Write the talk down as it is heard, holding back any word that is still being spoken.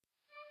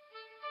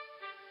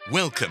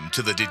Welcome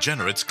to the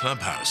Degenerates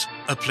Clubhouse,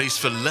 a place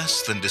for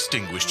less than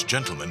distinguished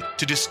gentlemen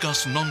to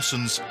discuss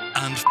nonsense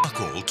and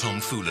fuck-all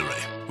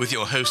tomfoolery, with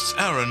your hosts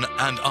Aaron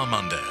and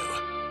Armando.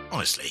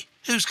 Honestly,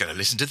 who's going to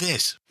listen to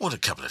this? What a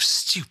couple of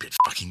stupid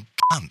fucking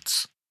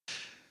cunts.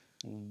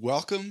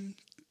 Welcome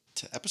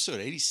to episode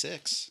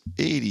 86.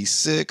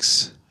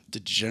 86. The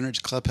Degenerates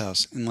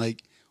Clubhouse. And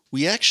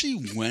we actually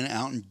went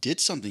out and did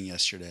something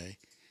yesterday.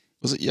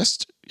 Was it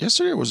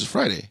yesterday or was it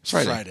Friday?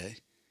 Friday.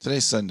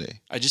 Today's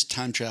Sunday. I just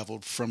time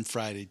traveled from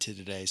Friday to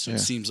today, so It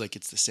seems like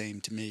it's the same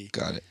to me.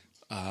 Got it.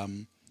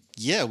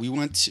 We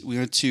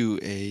went to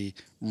a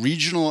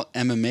regional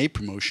MMA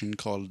promotion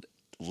called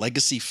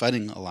Legacy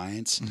Fighting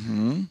Alliance,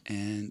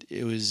 and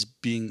it was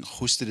being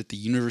hosted at the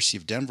University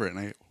of Denver,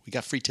 and we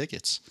got free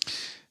tickets.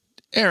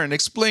 Aaron,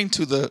 explain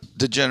to the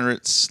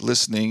degenerates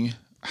listening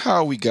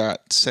how we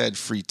got said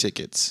free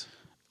tickets.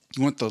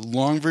 You want the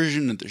long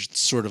version, and there's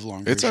sort of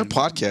long version. It's our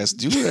podcast.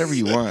 Do whatever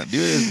you want.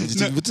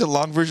 What's the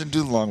long version?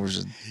 Do the long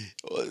version.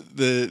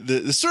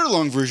 The sort of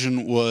long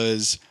version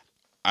was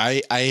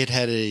I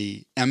had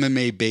a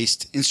MMA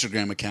based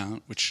Instagram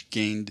account which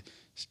gained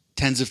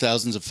tens of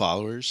thousands of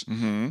followers,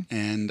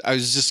 and I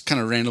was just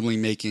kind of randomly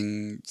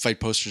making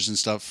fight posters and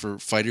stuff for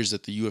fighters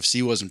that the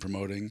UFC wasn't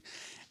promoting.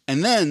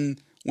 And then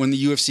when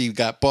the UFC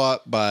got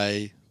bought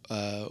by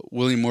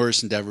William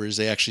Morris Endeavors,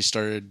 they actually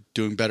started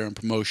doing better on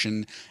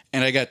promotion,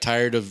 and I got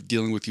tired of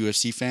dealing with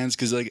UFC fans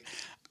because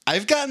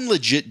I've gotten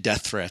legit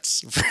death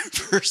threats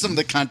for some of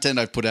the content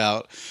I've put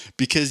out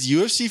because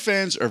UFC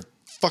fans are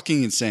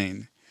fucking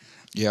insane.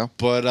 Yeah.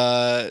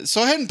 But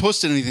so I hadn't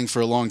posted anything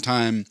for a long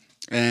time,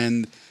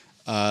 and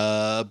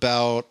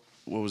about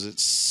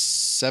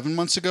 7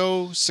 months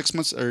ago, 6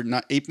 months, or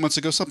not 8 months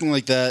ago, something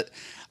like that,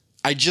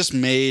 I just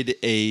made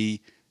a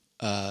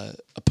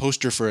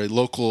poster for a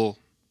local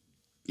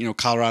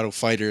Colorado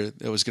fighter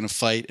that was going to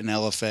fight in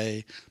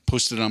LFA,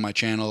 posted it on my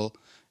channel,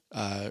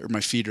 or my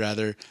feed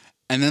rather.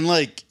 And then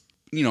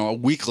a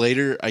week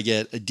later, I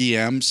get a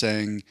DM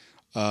saying,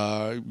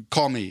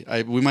 call me.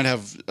 We might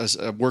have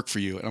a work for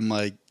you. And I'm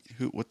like,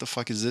 what the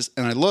fuck is this?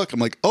 And I look, I'm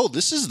like, oh,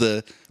 this is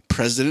the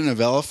president of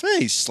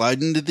LFA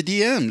sliding into the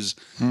DMs.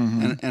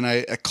 And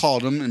I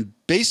called him, and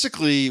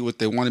basically what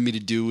they wanted me to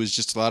do was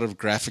just a lot of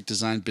graphic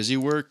design busy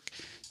work.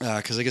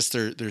 Cause I guess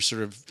they're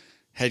sort of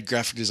head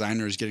graphic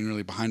designer is getting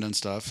really behind on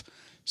stuff.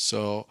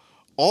 So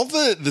all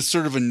the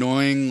sort of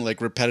annoying,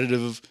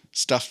 repetitive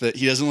stuff that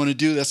he doesn't want to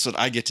do, that's what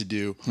I get to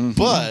do.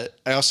 But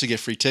I also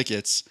get free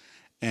tickets.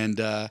 And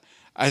I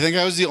think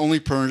I was the only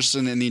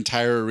person in the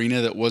entire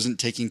arena that wasn't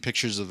taking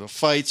pictures of the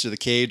fights or the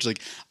cage.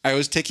 I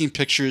was taking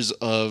pictures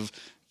of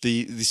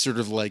the sort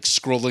of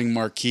scrolling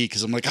marquee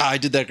because I'm like, I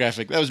did that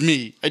graphic. That was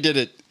me. I did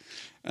it.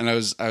 And I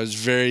was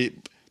very,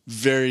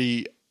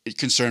 very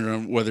concerned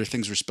on whether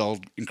things were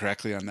spelled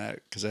incorrectly on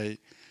that because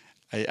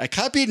I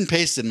copied and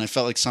pasted, and I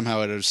felt like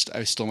somehow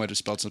I still might have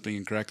spelled something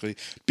incorrectly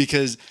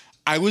because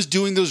I was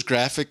doing those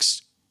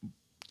graphics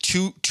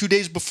two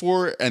days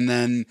before, and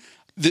then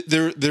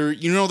there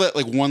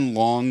that one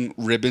long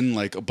ribbon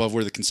above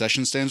where the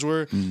concession stands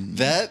were,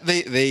 that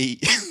they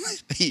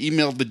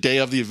emailed the day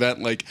of the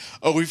event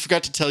oh, we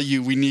forgot to tell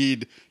you we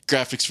need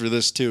graphics for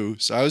this too.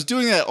 So I was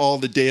doing that all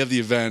the day of the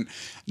event.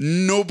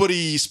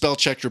 Nobody spell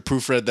checked or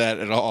proofread that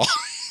at all.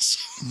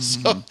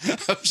 So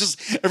I was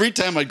just, every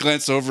time I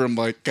glance over, I'm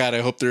like, God, I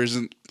hope there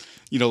isn't,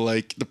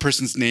 the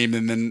person's name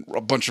and then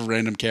a bunch of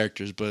random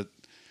characters. But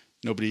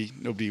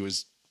nobody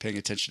was paying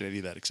attention to any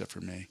of that except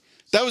for me.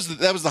 That was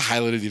the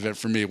highlight of the event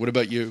for me. What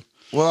about you?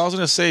 Well, I was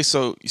gonna say,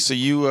 so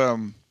you,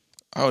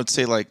 I would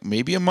say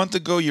maybe a month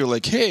ago, you're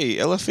like, hey,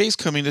 LFA's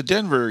coming to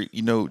Denver.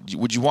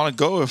 Would you want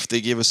to go if they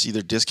gave us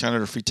either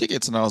discounted or free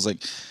tickets? And I was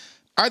like,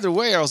 either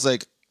way, I was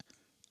like,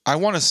 I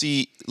want to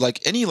see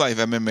any live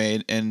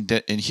MMA,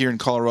 and here in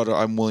Colorado,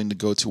 I'm willing to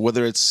go to,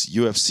 whether it's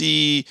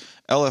UFC,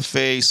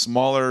 LFA,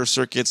 smaller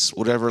circuits,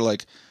 whatever.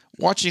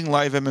 Watching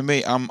live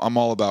MMA, I'm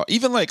all about.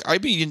 Even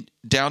I'd be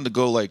down to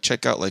go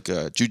check out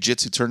a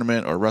jiu-jitsu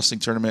tournament or a wrestling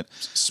tournament.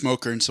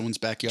 Smoker in someone's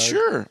backyard.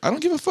 Sure, I don't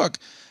give a fuck.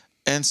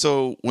 And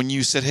so when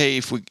you said, hey,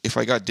 if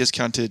I got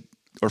discounted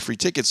or free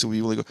tickets, so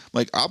we will go.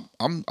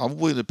 I'm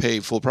willing to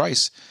pay full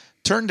price.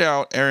 Turned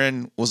out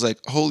Aaron was like,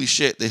 holy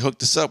shit, they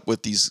hooked us up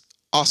with these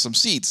awesome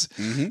seats.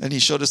 And he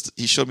showed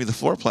me the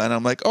floor plan.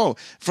 I'm like, oh,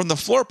 from the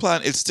floor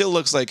plan, it still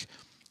looks like,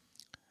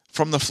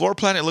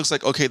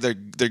 okay, they're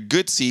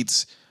good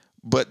seats,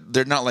 but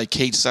they're not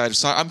cage side.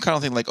 So I'm kind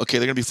of thinking okay,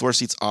 they're gonna be floor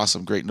seats.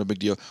 Awesome, great, no big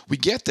deal. We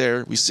get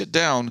there, we sit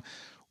down,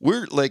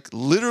 we're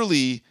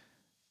literally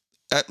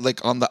at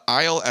on the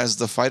aisle as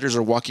the fighters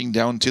are walking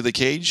down to the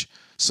cage.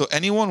 So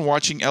anyone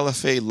watching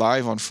LFA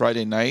live on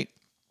Friday night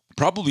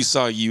probably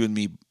saw you and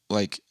me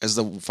as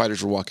the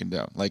fighters were walking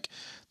down.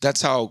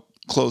 That's how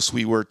close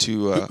we were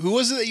to. Who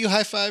was it that you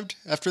high-fived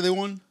after they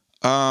won?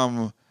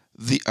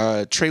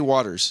 The Trey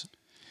Waters.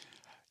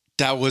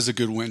 That was a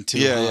good win too.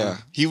 Yeah.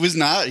 He was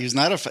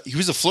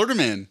a Florida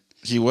man.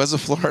 He was a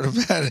Florida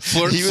man.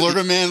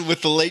 Florida man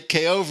with the late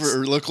KO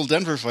for local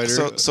Denver fighter.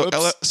 So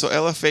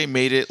LFA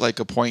made it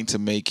a point to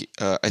make.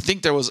 I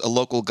think there was a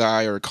local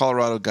guy or a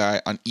Colorado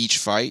guy on each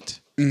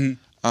fight.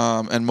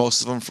 and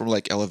most of them from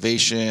like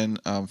Elevation,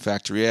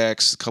 Factory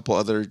X, a couple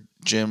other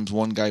gyms.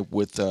 One guy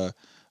with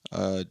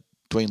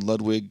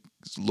Dwayne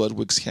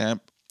Ludwig's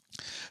camp.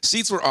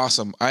 Seats were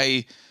awesome.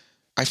 I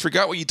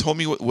forgot what you told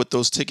me what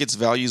those tickets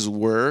values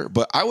were,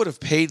 but I would have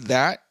paid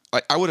that.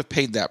 Like I would have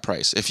paid that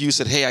price if you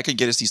said, "Hey, I can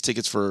get us these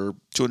tickets for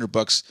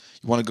 $200.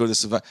 You want to go to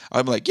this event?"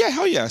 I'm like, "Yeah,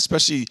 hell yeah!"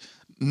 Especially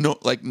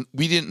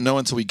we didn't know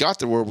until we got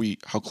there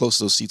how close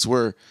those seats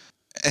were,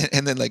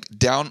 and then like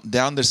down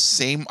the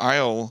same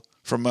aisle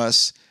from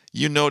us,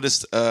 you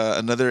noticed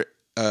another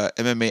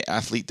MMA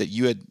athlete that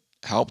you had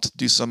helped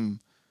do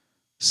some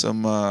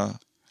I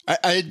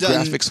had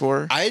done graphics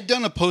for. I had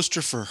done a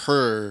poster for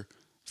her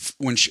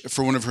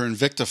for one of her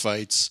Invicta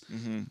fights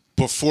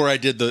before I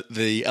did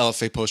the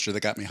LFA poster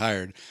that got me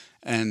hired,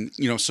 and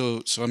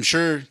so I'm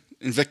sure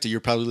Invicta, you're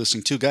probably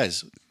listening too,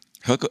 guys.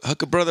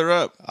 Hook a brother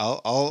up.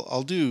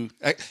 I'll do.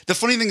 The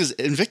funny thing is,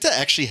 Invicta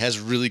actually has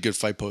really good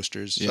fight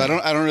posters. Yeah. So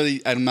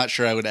I'm not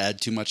sure I would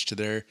add too much to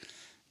their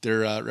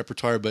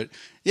repertoire, but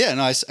yeah,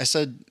 no, I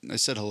said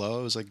hello.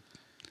 I was like,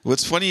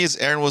 what's funny is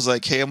Aaron was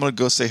like, "Hey, I'm gonna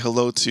go say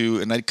hello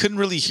to," and I couldn't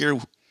really hear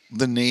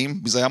the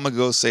name. He's like, "I'm gonna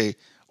go say,"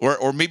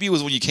 or maybe it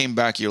was when you came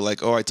back. You're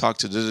like, "Oh, I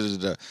talked to da da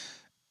da da,"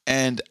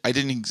 and I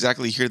didn't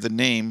exactly hear the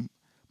name,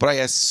 but I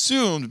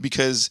assumed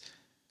because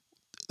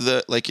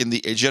in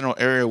the general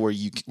area where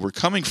you were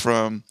coming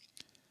from,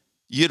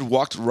 you had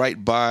walked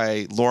right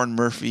by Lauren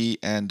Murphy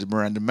and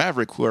Miranda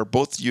Maverick, who are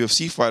both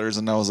UFC fighters,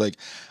 and I was like,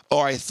 "Oh,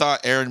 I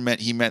thought Aaron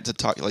meant to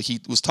talk, like he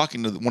was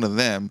talking to one of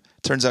them."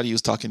 Turns out he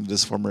was talking to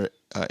this former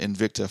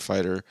Invicta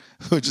fighter,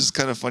 which is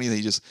kind of funny that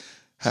he just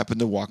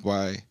happened to walk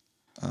by.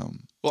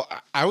 well,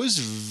 I was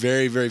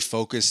very, very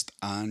focused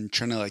on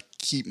trying to like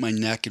keep my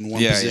neck in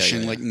one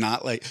position, like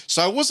not like.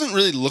 So I wasn't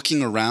really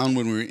looking around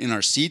when we were in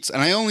our seats,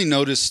 and I only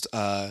noticed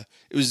it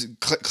was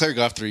Claire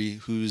Guthrie,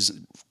 who's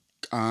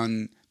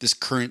on this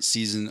current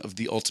season of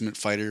The Ultimate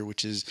Fighter,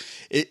 which is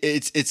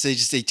it's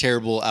just a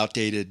terrible,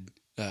 outdated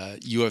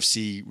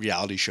UFC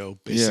reality show,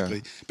 basically.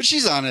 Yeah. But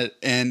she's on it,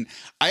 and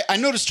I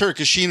noticed her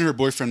because she and her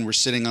boyfriend were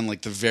sitting on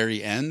like the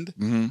very end.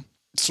 Mm-hmm.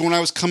 So when I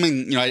was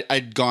coming,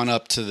 I'd gone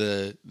up to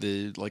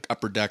the like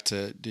upper deck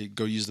to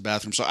go use the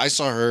bathroom. So I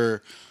saw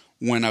her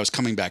when I was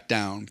coming back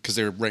down because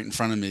they were right in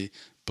front of me.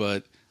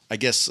 But I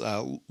guess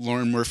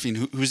Lauren Murphy and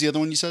who's the other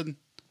one you said?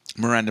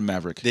 Miranda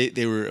Maverick.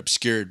 They were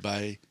obscured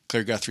by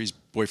Claire Guthrie's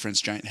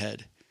boyfriend's giant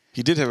head.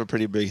 He did have a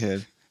pretty big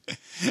head.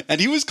 And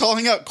he was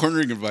calling out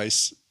cornering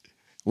advice.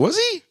 Was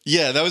he?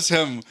 Yeah, that was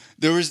him.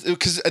 There was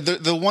because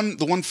the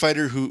one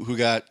fighter who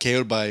got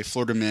KO'd by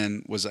Florida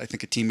Man was, I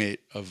think, a teammate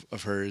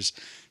of hers.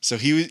 So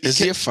he was. Is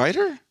he a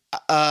fighter?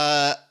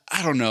 I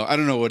don't know. I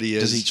don't know what he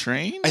is. Does he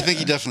train? I think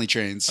he definitely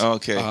trains. Oh,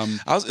 okay.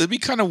 It'd be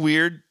kind of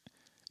weird.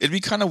 It'd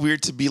be kind of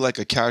weird to be like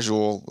a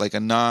casual, like a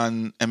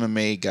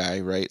non-MMA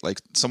guy, right?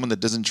 Like someone that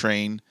doesn't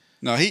train.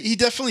 No, he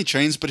definitely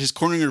trains, but his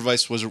cornering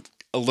advice was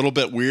a little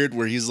bit weird,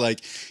 where he was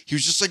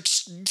just like,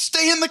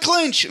 stay in the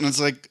clinch, and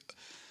it's like,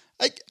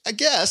 I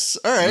guess,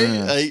 all right.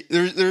 Like,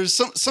 there's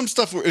some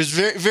stuff where it was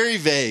very, very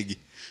vague.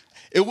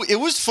 It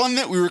was fun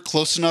that we were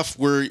close enough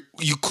where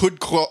you could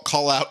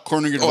call out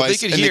cornering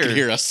advice, they they could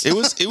hear us. It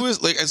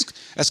was like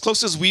as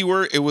close as we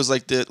were. It was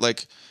like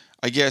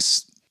I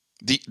guess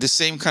the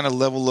same kind of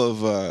level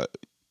of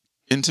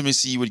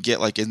intimacy you would get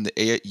like in the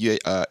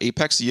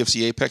Apex, the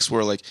UFC Apex,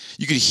 where like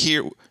you could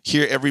hear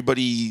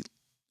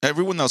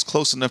everyone that was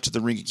close enough to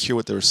the ring could hear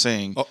what they were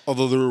saying.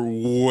 Although there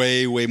were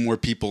way, way more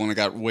people and it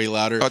got way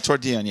louder.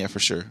 Toward the end, yeah, for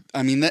sure.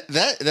 I mean that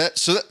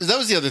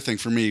was the other thing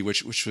for me,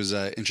 which was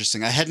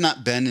interesting. I had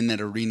not been in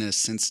that arena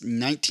since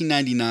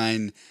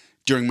 1999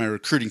 during my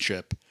recruiting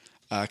trip,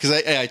 because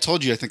I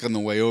told you, I think on the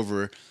way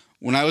over,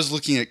 when I was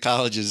looking at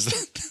colleges,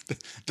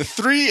 the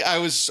three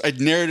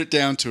I'd narrowed it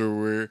down to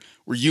were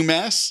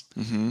UMass,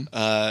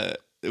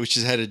 which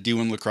has had a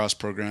D1 lacrosse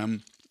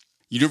program,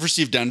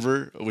 University of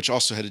Denver, which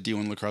also had a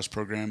D1 lacrosse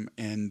program,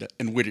 and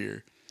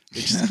Whittier,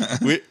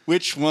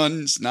 which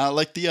one's not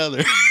like the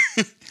other.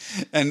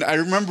 And I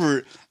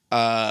remember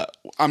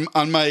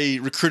on my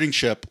recruiting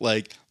trip,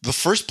 like the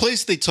first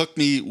place they took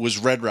me was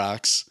Red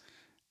Rocks,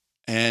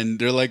 and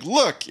they're like,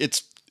 "Look,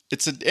 it's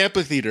an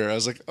amphitheater." I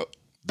was like, "Oh,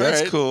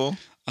 that's right. cool."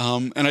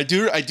 And I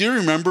do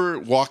remember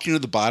walking to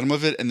the bottom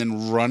of it and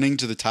then running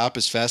to the top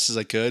as fast as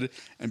I could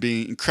and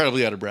being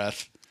incredibly out of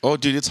breath. Oh,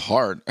 dude, it's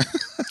hard.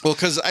 Well,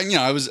 because I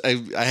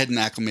hadn't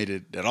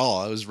acclimated at all.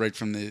 I was right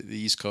from the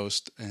East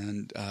Coast,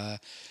 and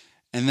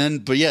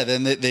then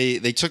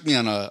they took me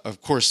on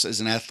of course, as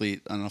an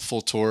athlete, on a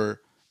full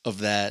tour of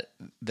that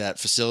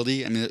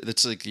facility. I mean,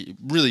 it's like a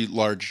really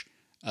large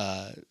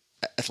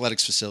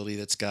athletics facility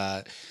that's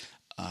got.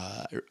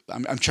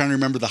 I'm trying to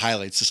remember the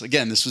highlights. This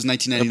was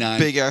 1999.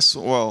 Big ass.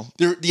 Well,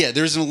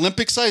 there's an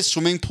Olympic-sized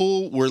swimming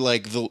pool where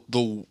like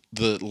the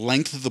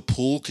length of the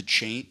pool could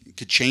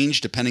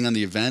change depending on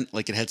the event.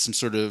 Like it had some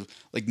sort of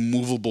like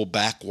movable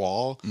back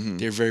wall. Mm-hmm.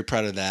 They're very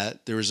proud of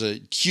that. There's a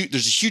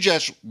huge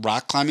ass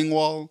rock climbing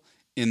wall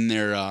in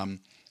their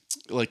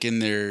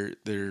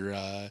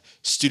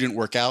student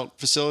workout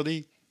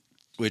facility,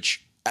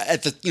 which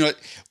at the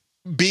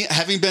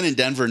having been in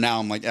Denver now,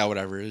 I'm like,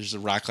 whatever. There's a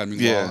rock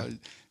climbing wall.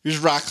 There's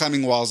rock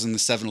climbing walls in the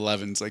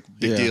 7-Elevens, like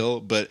big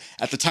deal. But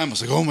at the time, I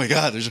was like, oh my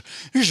god,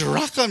 there's a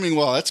rock climbing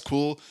wall. That's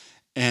cool.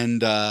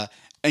 And yeah,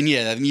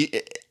 I mean,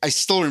 I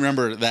still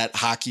remember that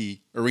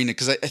hockey arena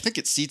because I think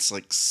it seats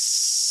like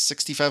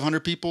 6,500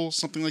 people,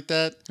 something like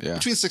that. Yeah,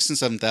 between 6,000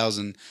 and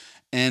 7,000.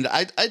 And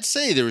I'd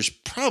say there was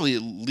probably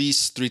at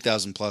least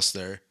 3,000 plus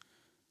there.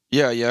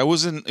 Yeah. It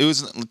wasn't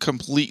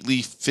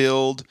completely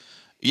filled.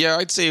 Yeah,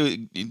 I'd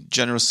say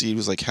generously it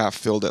was like half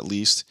filled at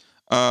least.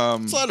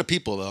 It's a lot of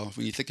people though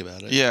when you think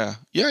about it. Yeah.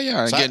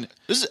 So again,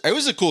 it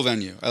was a cool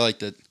venue. I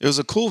liked it. It was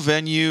a cool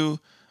venue.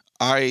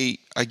 I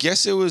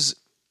guess it was.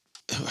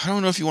 I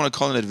don't know if you want to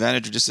call it an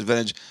advantage or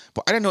disadvantage,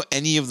 but I don't know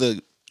any of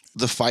the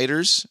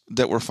fighters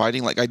that were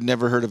fighting. Like I'd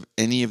never heard of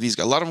any of these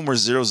guys. A lot of them were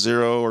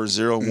 0-0 or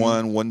 0-1,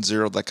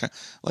 1-0,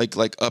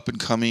 like up and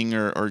coming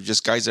or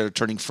just guys that are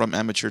turning from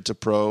amateur to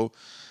pro,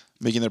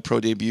 making their pro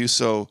debut.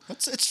 So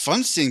it's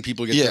fun seeing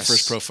people get their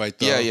first pro fight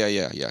though.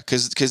 Yeah.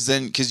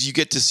 Because you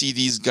get to see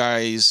these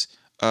guys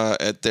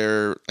at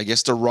their, I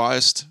guess, the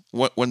rawest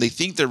when they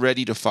think they're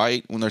ready to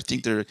fight, when they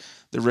think they're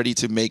ready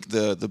to make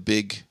the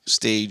big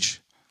stage.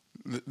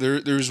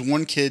 There's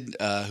one kid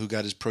who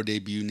got his pro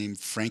debut named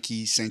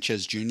Frankie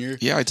Sanchez Jr.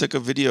 Yeah, I took a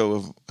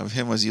video of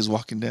him as he was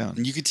walking down.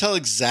 And you could tell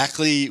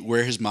exactly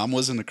where his mom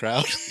was in the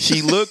crowd.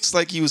 He looks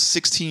like he was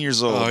 16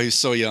 years old. Oh, he's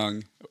so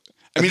young.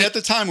 I mean, at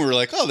the time, we were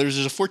like, oh, there's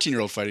a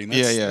 14-year-old fighting.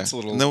 That's a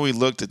little... And then we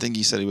looked, I think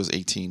he said he was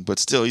 18. But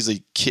still, he's a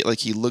kid. Like,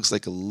 he looks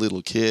like a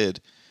little kid.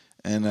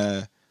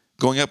 And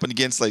going up and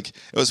against, like, it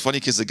was funny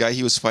because the guy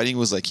he was fighting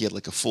was like, he had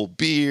like a full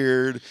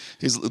beard.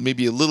 He's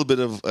maybe a little bit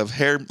of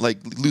hair, like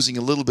losing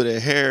a little bit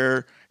of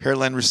hair,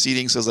 hairline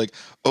receding. So I was like,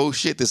 oh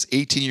shit, this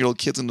 18-year-old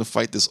kid's going to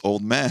fight this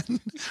old man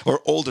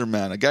or older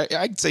man. A guy,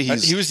 I'd say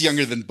he was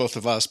younger than both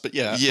of us, but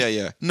yeah.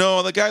 Yeah.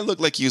 No, the guy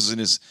looked like he was in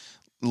his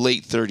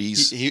late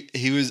 30s.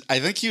 He was, I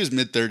think he was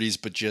mid 30s,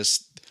 but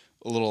just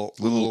a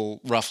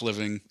little rough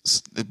living.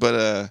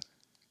 But,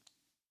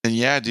 and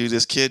yeah, dude,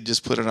 this kid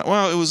just put it on.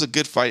 Well, it was a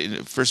good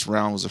fight. First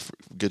round was a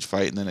good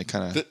fight, and then it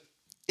kind of...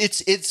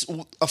 It's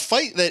a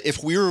fight that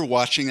if we were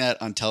watching that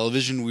on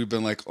television, we'd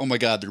been like, oh my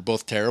God, they're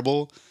both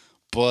terrible.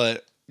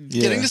 But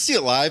getting to see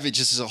it live, it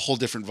just is a whole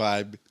different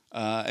vibe.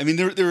 I mean,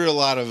 there were a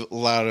lot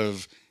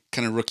of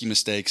kind of rookie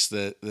mistakes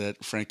that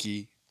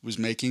Frankie was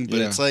making, but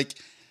it's like...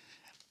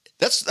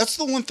 That's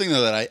the one thing,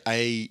 though, that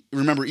I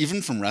remember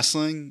even from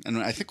wrestling, and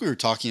I think we were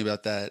talking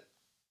about that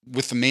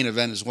with the main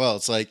event as well.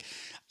 It's like,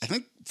 I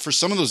think for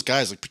some of those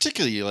guys, like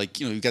particularly, like,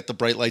 you know, you got the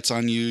bright lights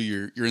on you,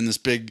 you're in this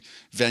big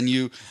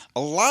venue. A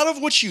lot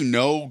of what you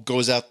know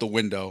goes out the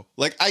window.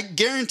 Like, I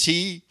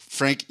guarantee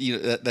Frank, you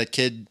know, that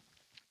kid,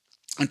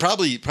 and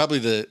probably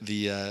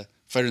the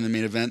fighter in the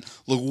main event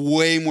look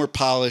way more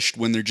polished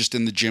when they're just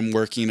in the gym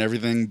working and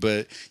everything.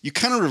 But you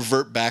kind of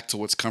revert back to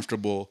what's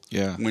comfortable.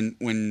 Yeah.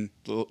 When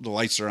the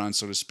lights are on,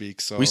 so to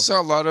speak. So we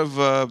saw a lot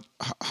of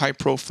high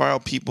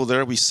profile people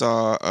there. We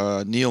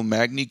saw Neil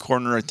Magny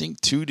corner, I think,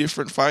 2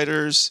 different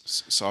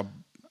fighters. Saw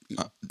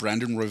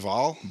Brandon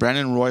Royval.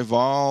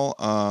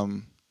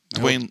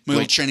 Dwayne, my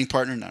old training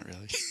partner, not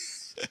really.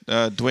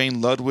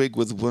 Dwayne Ludwig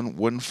with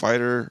one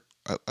fighter.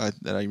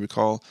 That I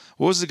recall.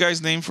 What was the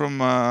guy's name from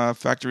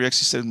Factory X?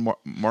 He said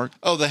Mark.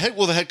 Oh, the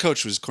head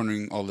coach was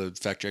cornering all the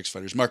Factory X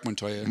fighters. Mark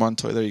Montoya.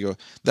 There you go.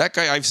 That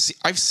guy,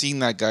 I've seen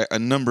that guy a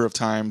number of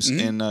times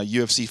in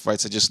UFC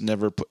fights. I just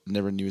never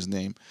knew his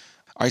name.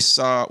 We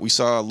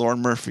saw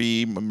Lauren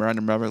Murphy,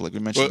 Miranda Maverick, like we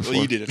mentioned before.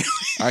 Well, you did it.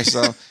 I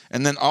saw,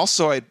 and then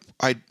also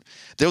I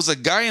there was a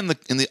guy in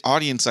the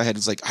audience I had.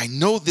 It's like, I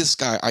know this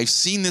guy. I've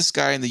seen this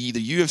guy in the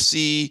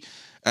UFC,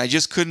 and I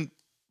just couldn't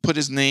put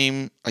his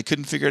name. I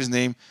couldn't figure out his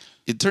name.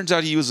 It turns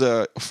out he was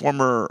a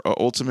former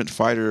Ultimate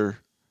Fighter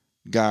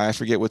guy. I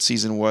forget what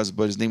season it was,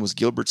 but his name was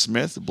Gilbert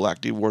Smith. The black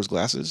dude, wore his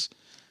glasses.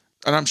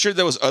 And I'm sure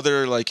there was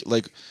other like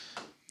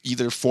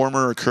either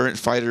former or current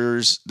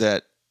fighters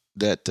that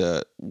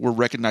were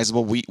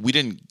recognizable. We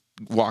didn't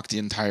walk the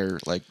entire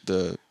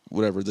the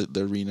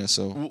arena.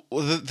 So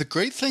the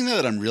great thing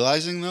that I'm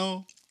realizing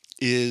though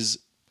is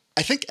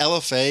I think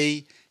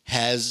LFA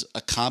has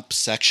a comp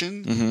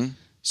section. Mm-hmm.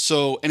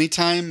 So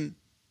anytime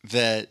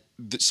that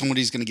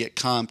somebody's going to get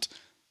comped,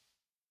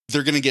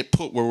 they're going to get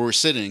put where we're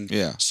sitting.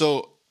 Yeah.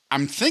 So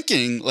I'm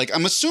thinking,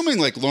 I'm assuming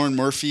Lauren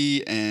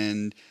Murphy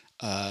and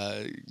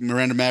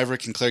Miranda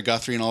Maverick and Claire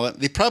Guthrie and all that,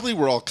 they probably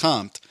were all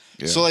comped.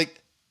 Yeah. So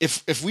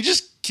if we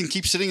just can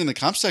keep sitting in the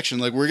comp section,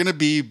 we're going to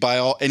be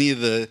by any of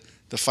the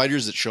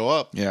fighters that show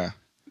up. Yeah.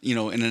 You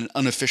know, in an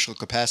unofficial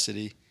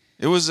capacity.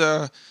 It was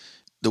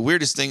the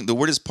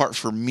weirdest part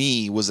for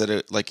me was that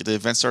the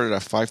event started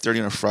at 5:30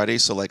 on a Friday,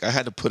 so I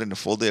had to put in a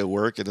full day of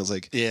work, and it was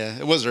yeah,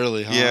 it was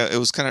early, huh? Yeah, it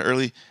was kind of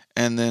early,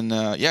 and then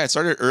it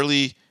started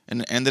early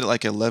and ended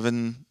at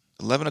 11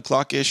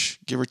 o'clock ish,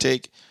 give or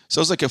take. So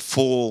it was a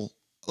full.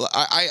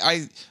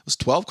 It was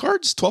 12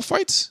 cards, 12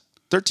 fights,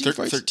 13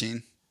 fights,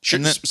 13.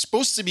 It's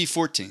supposed to be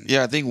 14.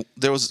 Yeah, I think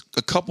there was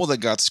a couple that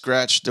got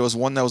scratched. There was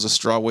one that was a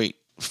strawweight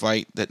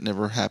fight that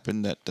never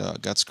happened that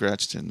got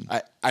scratched and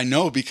I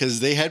know, because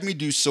they had me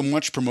do so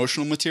much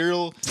promotional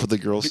material for the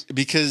girls.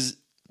 because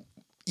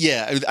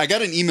yeah, I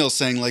got an email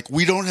saying like,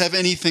 we don't have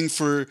anything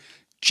for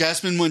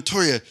Jasmine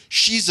Montoya.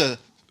 She's a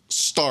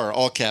star,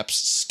 all caps,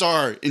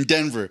 star in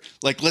Denver.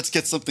 Like, let's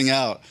get something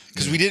out,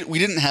 because we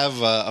didn't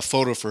have a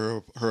photo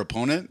for her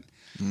opponent.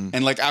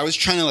 And like, I was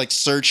trying to like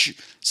search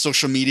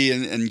social media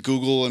and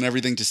Google and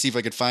everything to see if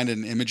I could find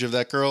an image of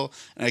that girl,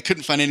 and I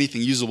couldn't find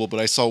anything usable. But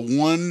I saw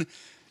one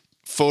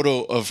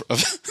photo of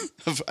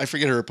I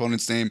forget her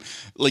opponent's name,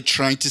 like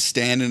trying to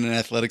stand in an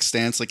athletic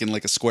stance, like in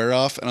like a square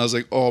off, and I was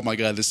like, oh my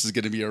god, this is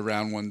going to be a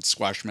round one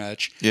squash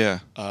match. Yeah,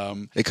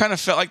 it kind of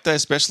felt like that,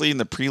 especially in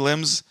the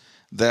prelims.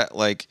 That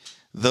like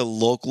the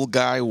local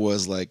guy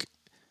was like,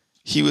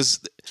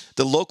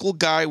 the local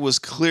guy was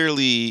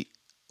clearly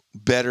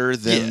better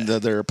than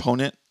their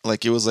opponent.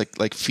 Like, it was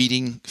like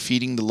feeding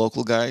the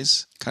local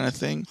guys kind of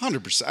thing.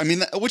 100%. I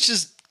mean, which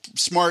is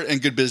smart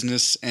and good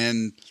business,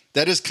 and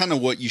that is kind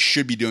of what you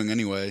should be doing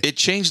anyway. It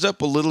changed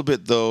up a little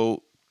bit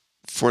though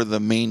for the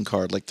main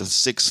card, like the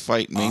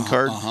 6-fight main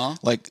card.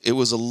 Like, it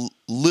was a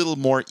little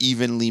more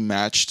evenly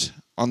matched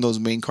on those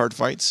main card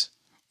fights.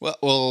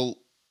 Well,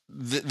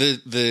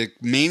 the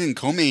main and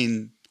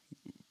co-main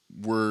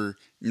were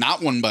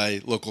not won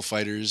by local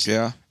fighters.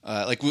 Yeah.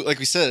 Like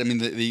we said, I mean,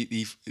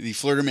 the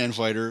Florida man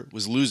fighter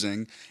was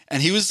losing,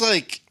 and he was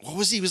like, what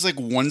was he? He was like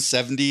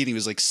 170, and he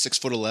was like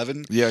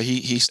 6'11". Yeah,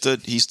 he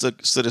stood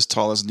as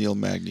tall as Neil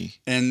Magny.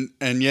 And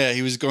yeah,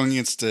 he was going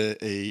against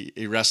a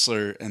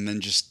wrestler, and then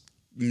just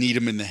kneed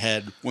him in the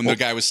head when the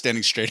guy was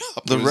standing straight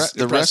up.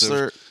 The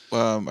wrestler,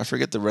 I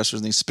forget the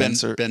wrestler's name,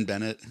 Spencer Ben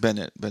Bennett.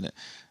 Bennett.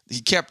 He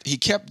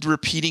kept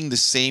repeating the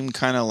same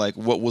kind of like,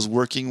 what was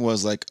working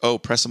was like, oh,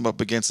 press him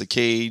up against the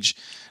cage.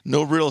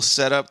 No real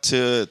setup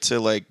to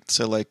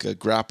a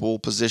grapple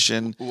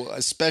position. Well,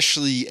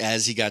 especially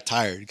as he got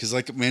tired, because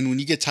like, man, when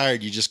you get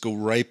tired, you just go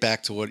right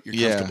back to what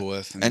you're comfortable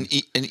with. And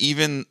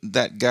even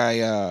that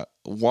guy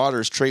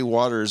Trey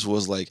Waters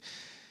was like,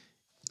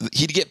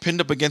 he'd get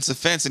pinned up against the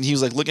fence, and he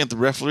was like looking at the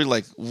referee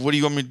like, what do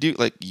you want me to do?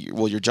 Like,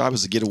 well, your job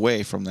is to get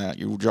away from that.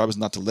 Your job is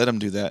not to let him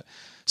do that.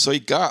 So he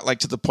got like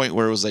to the point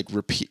where it was like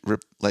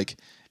like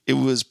it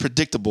was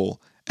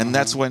predictable, and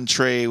that's when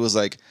Trey was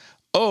like,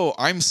 oh,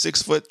 I'm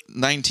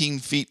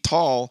 6'19"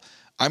 tall.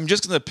 I'm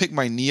just gonna pick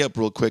my knee up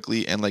real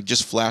quickly and like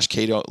just flash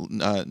KO,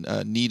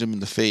 kneed him in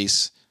the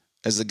face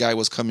as the guy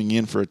was coming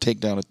in for a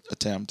takedown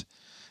attempt,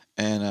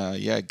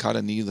 and caught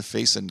a knee to the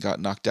face and got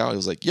knocked out. It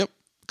was like, yep,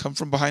 come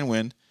from behind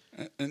win.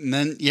 And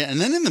then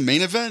in the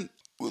main event,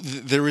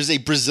 there was a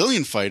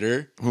Brazilian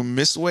fighter who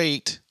missed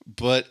weight,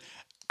 but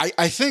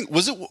I think,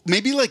 was it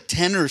maybe like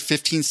 10 or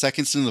 15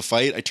 seconds into the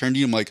fight, I turned to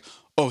you, I'm like,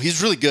 oh,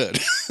 he's really good.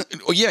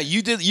 Oh yeah,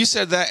 you did. You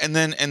said that, and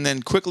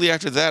then quickly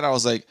after that, I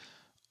was like,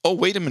 oh,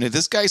 wait a minute,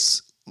 this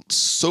guy's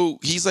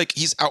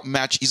he's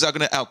outmatched. He's not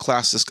going to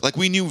outclass this. Like,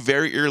 we knew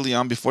very early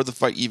on before the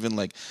fight even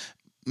like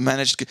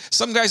managed.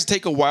 Some guys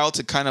take a while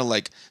to kind of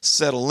like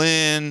settle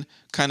in,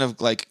 kind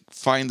of like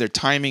find their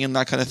timing and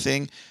that kind of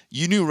thing.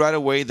 You knew right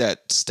away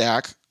that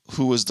Stack,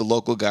 who was the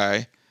local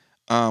guy,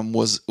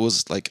 was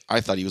like,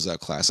 I thought he was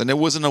outclassed, and it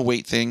wasn't a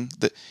weight thing.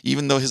 That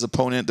even though his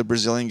opponent, the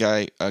Brazilian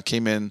guy,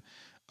 came in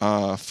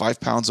 5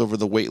 pounds over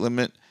the weight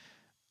limit,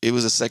 it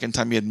was the second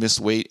time he had missed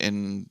weight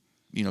in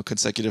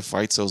consecutive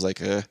fights. So it was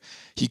like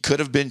he could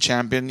have been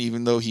champion,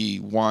 even though he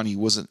won. He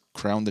wasn't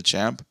crowned the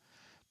champ,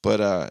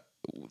 but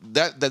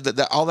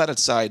that all that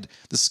aside,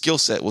 the skill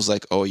set was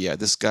like, oh yeah,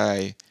 this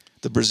guy,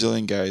 the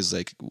Brazilian guy, is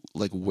like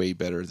way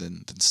better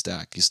than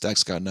Stack.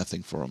 Stack's got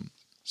nothing for him.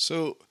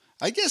 So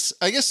I guess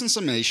in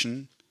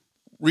summation,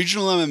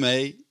 regional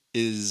MMA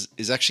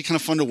is actually kind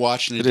of fun to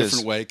watch in a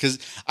different way, because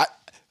at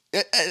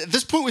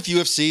this point with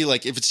UFC,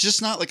 like, if it's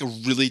just not like a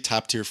really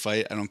top tier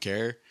fight, I don't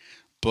care.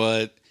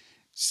 But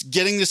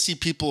getting to see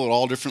people at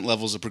all different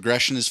levels of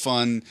progression is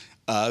fun.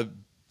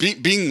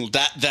 Being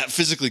that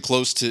physically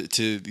close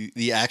to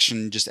the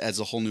action just adds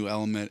a whole new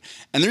element.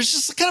 And there's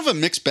just kind of a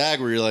mixed bag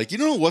where you're like, you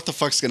don't know what the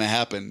fuck's gonna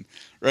happen,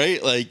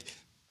 right? Like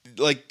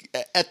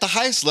at the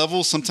highest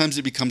level, sometimes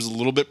it becomes a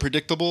little bit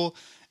predictable.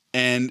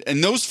 And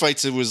in those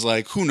fights, it was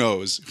like, who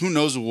knows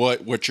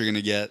what you're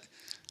gonna get.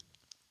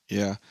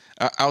 Yeah.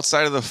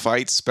 Outside of the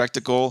fight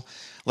spectacle,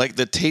 like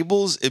the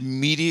tables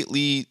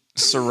immediately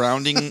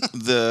surrounding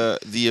the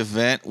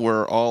event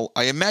were all,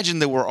 I imagine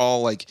they were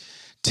all like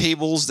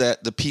tables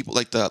that the people,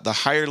 like the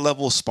higher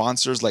level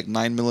sponsors, like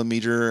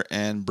 9mm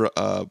and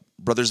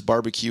Brothers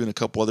Barbecue and a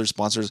couple other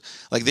sponsors,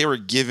 like they were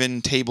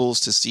given tables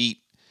to seat,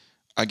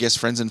 I guess,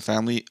 friends and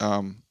family,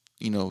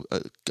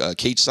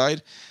 cage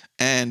side,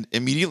 and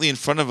immediately in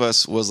front of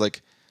us was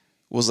like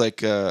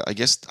I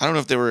guess, I don't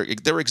know if they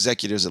were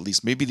executives, at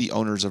least maybe the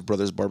owners of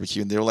Brothers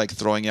Barbecue, and they were like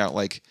throwing out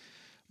like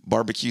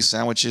barbecue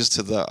sandwiches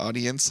to the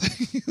audience.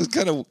 It was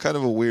kind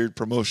of a weird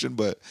promotion,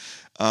 but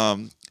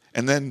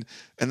and then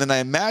I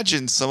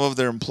imagine some of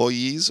their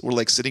employees were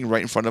like sitting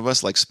right in front of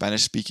us, like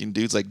Spanish speaking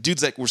dudes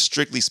that were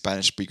strictly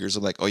Spanish speakers.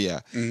 I'm like, oh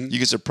yeah, you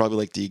guys are probably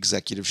like the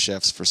executive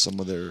chefs for some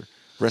of their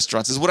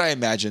restaurants, is what I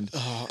imagined.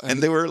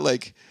 And they were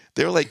like,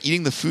 they were like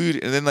eating the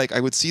food, and then like I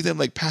would see them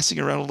like passing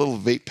around a little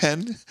vape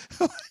pen.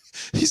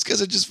 These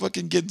guys are just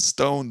fucking getting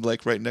stoned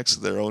like right next to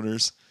their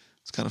owners.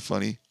 It's kind of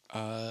funny.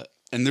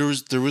 And there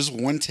was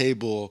one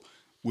table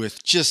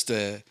with just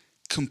a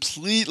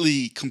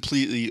completely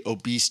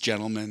obese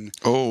gentleman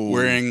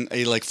wearing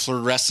a like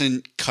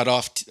fluorescent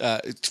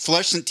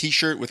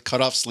t-shirt with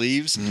cut off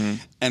sleeves,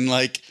 and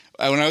like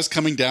when I was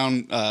coming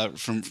down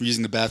from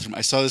using the bathroom,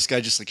 I saw this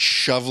guy just like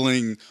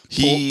shoveling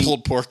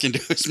pulled pork into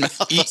his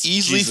mouth.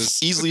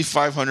 Easily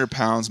 500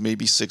 pounds,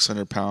 maybe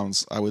 600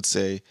 pounds, I would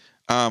say.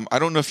 I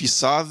don't know if you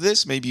saw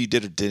this, maybe you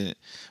did or didn't,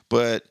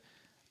 but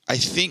I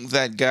think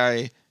that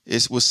guy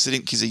was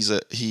sitting because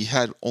he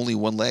had only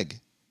one leg.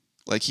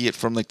 Like he had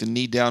from like the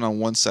knee down on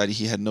one side,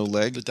 he had no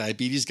leg. The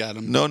diabetes got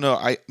him. No.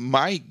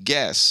 My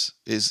guess,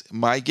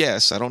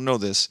 I don't know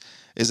this,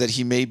 is that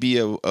he may be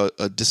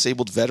a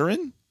disabled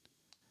veteran,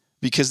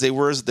 because they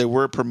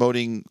were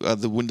promoting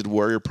the Wounded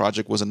Warrior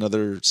Project was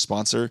another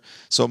sponsor.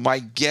 So my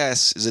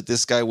guess is that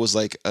this guy was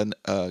like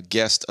a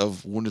guest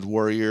of Wounded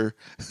Warrior.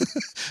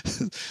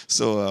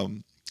 So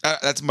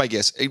that's my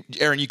guess.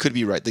 Aaron, you could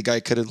be right. The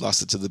guy could have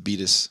lost it to the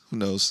Beatus. Who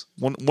knows?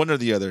 One or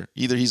the other.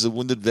 Either he's a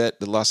wounded vet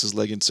that lost his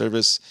leg in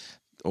service,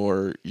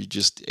 or you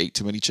just ate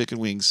too many chicken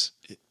wings.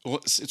 Well,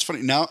 it's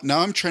funny. Now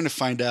I'm trying to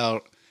find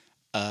out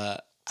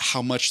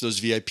how much those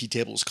VIP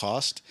tables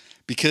cost,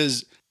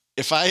 because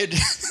if I had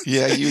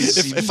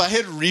if I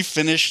had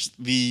refinished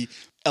the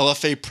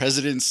LFA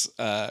president's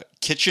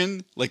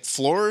kitchen like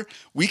floor,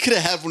 we could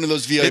have had one of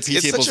those VIP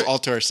tables all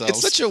to ourselves.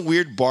 It's such a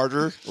weird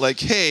barter. Like,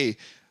 hey,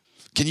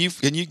 can you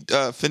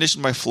finish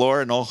my floor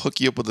and I'll hook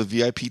you up with a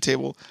VIP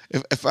table?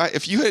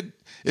 If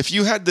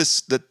you had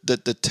this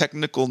the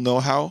technical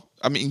know-how,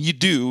 I mean you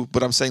do,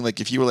 but I'm saying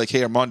like if you were like,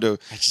 hey Armando,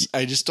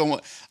 I just don't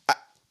want.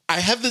 I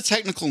have the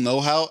technical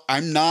know-how.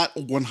 I'm not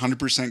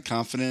 100%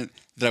 confident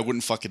that I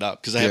wouldn't fuck it up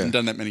because I haven't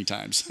done that many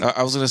times.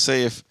 I was gonna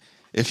say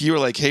if you were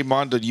like, hey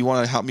Mondo, do you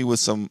want to help me with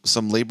some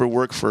labor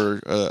work for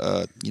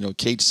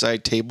cage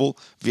side table,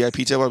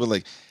 VIP table? I'd be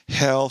like,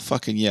 hell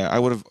fucking yeah. I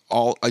would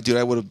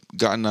have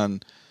gotten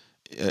on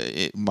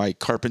my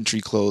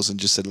carpentry clothes and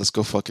just said, let's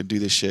go fucking do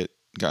this shit.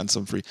 Gotten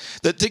some free.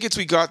 The tickets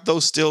we got,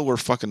 those still were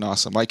fucking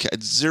awesome. I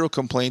had zero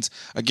complaints.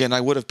 Again, I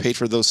would have paid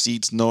for those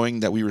seats knowing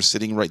that we were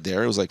sitting right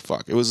there. It was like,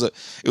 fuck. It was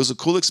a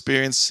cool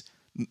experience.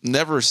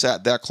 Never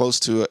sat that close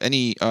to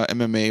any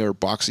MMA or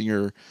boxing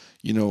or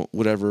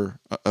whatever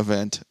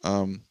event.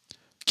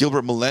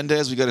 Gilbert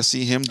Melendez, we got to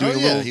see him doing a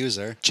little. He was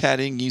there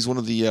chatting. He's one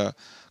of the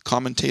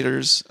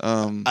commentators.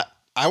 I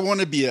want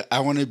to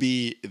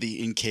be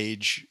the in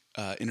cage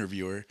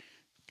interviewer,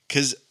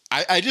 because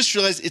I just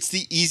realized it's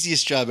the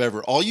easiest job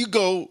ever. All you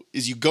go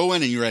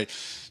in and you're right.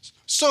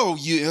 So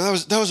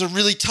that was a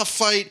really tough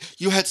fight.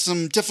 You had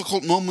some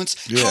difficult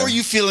moments. Yeah. How are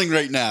you feeling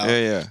right now?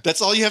 Yeah.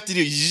 That's all you have to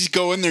do. You just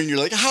go in there and you're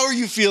like, how are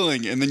you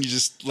feeling? And then you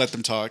just let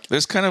them talk.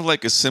 There's kind of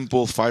like a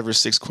simple 5 or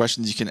 6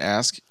 questions you can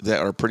ask that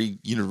are pretty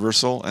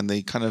universal, and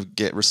they kind of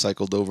get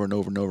recycled over and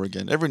over and over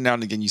again. Every now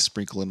and again you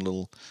sprinkle in a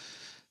little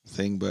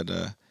thing, but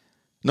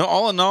no,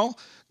 all in all,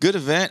 good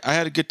event. I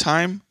had a good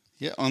time.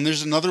 Yeah, and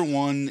there's another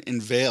one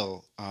in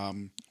Vail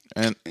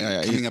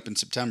coming up in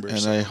September.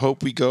 And I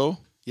hope we go.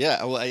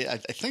 Yeah, well, I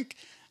think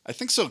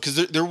so,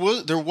 because there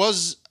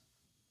was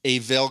a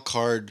Vail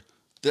card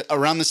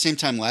around the same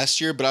time last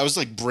year, but I was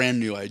like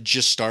brand new. I had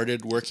just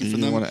started working for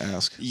them. You want to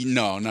ask?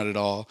 No, not at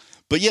all.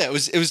 But yeah, it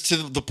was to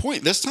the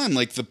point this time.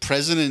 Like the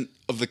president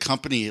of the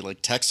company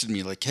like texted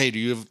me like, "Hey, do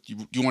you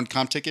want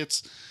comp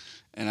tickets?"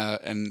 And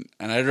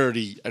I'd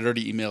already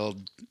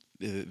emailed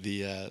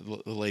the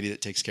lady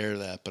that takes care of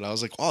that, but I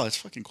was like, "Oh, that's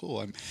fucking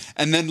cool."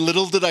 And then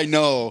little did I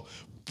know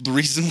the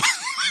reason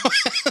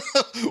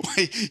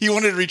why he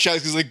wanted to reach out,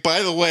 because like,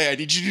 by the way, I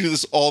need you to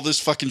do all this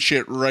fucking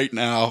shit right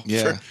now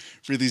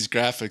for these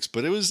graphics.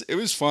 But it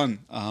was fun.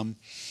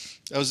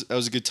 That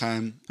was a good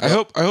time. I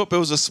hope it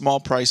was a small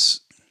price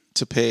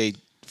to pay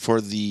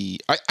for the.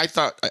 I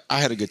thought I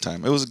had a good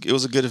time. It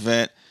was a good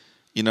event.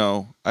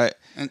 I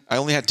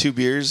only had 2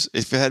 beers.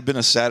 If it had been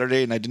a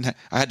Saturday and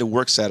I had to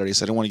work Saturday,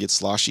 so I didn't want to get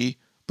sloshy.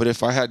 But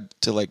if I had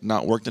to like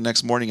not work the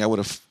next morning, I would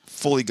have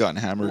fully gotten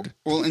hammered.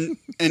 Well, and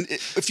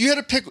if you had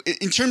to pick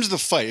in terms of the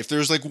fight, if there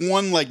was like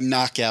one like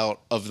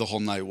knockout of the whole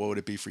night, what would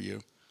it be for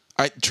you?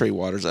 Trey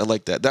Waters. I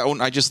like that. That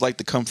one I just like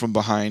to come from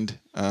behind.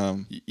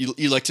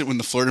 You liked it when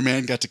the Florida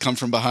man got to come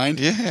from behind?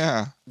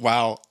 Yeah.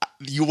 Wow.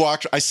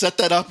 I set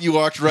that up. You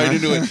walked right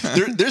into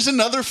it. There's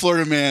another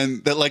Florida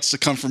man that likes to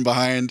come from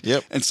behind.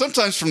 Yep. And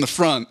sometimes from the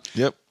front.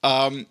 Yep.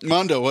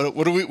 Mondo,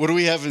 what do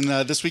we have in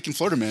this week in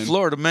Florida Man?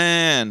 Florida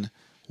Man.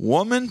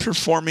 Woman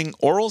performing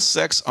oral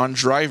sex on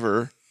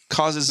driver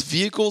causes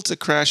vehicle to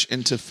crash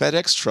into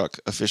FedEx truck,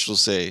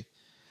 officials say.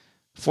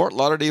 Fort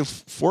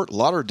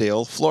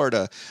Lauderdale,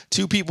 Florida.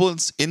 2 people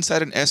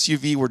inside an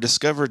SUV were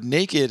discovered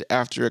naked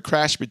after a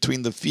crash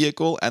between the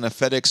vehicle and a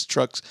FedEx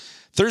truck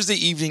Thursday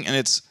evening, and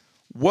it's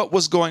what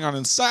was going on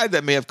inside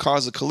that may have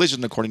caused a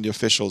collision, according to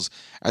officials.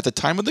 At the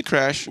time of the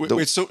crash...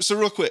 So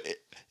real quick,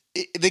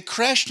 they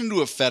crashed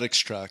into a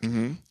FedEx truck.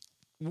 Mm-hmm.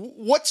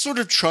 What sort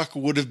of truck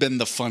would have been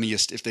the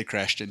funniest if they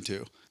crashed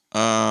into?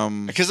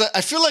 Because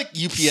I feel like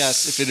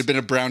UPS, if it had been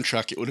a brown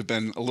truck, it would have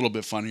been a little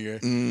bit funnier.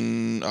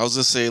 I was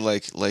gonna say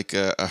like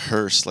a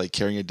hearse, like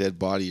carrying a dead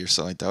body or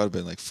something. Like that would have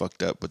been like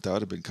fucked up, but that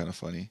would have been kind of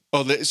funny.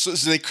 Oh, so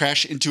they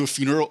crash into a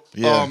funeral?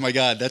 Yeah. Oh my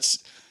God,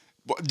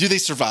 do they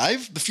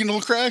survive the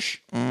funeral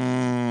crash?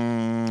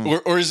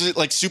 Or is it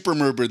like Super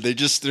Murder? They're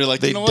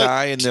like, They you know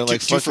die what? and they're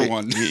like, two fuck for it.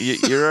 one.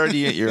 You're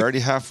already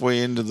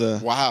halfway into the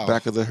Wow.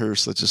 back of the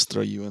hearse. Let's just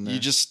throw you in there. You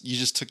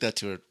just took that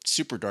to a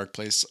super dark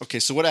place. Okay,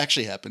 so what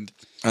actually happened?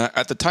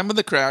 At the time of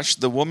the crash,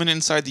 the woman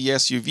inside the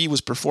SUV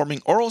was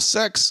performing oral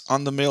sex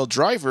on the male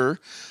driver,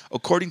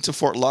 according to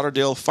Fort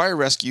Lauderdale Fire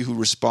Rescue, who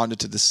responded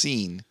to the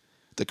scene.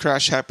 The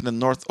crash happened in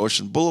North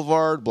Ocean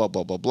Boulevard, blah,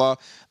 blah, blah, blah.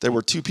 There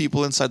were 2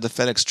 people inside the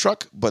FedEx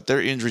truck, but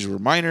their injuries were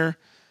minor.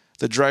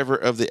 The driver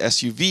of the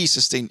SUV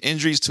sustained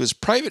injuries to his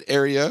private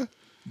area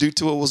due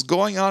to what was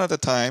going on at the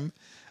time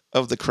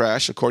of the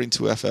crash, according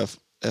to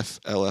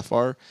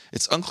FLFR.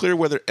 It's unclear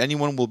whether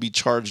anyone will be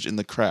charged in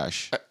the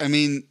crash. I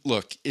mean,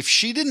 look, if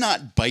she did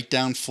not bite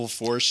down full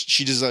force,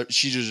 she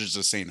deserves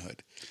a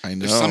sainthood. I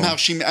know. If somehow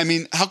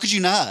how could you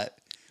not?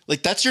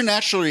 Like, that's your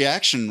natural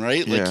reaction,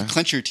 right? Like, Yeah. you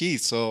clench your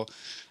teeth. So,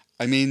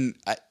 I mean,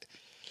 I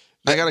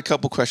got a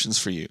couple questions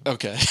for you.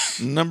 okay.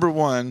 Number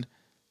 1,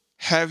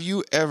 have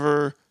you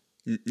ever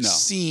No.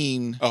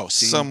 seen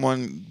Seen?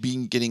 someone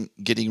getting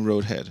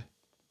roadhead?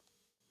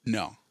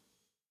 No.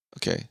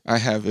 Okay, I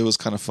have. It was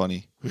kind of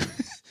funny.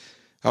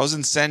 I was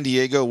in San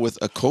Diego with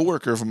a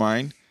coworker of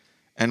mine,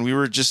 and we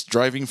were just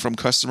driving from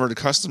customer to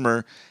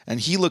customer, and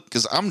he looked,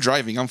 because I'm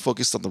driving, I'm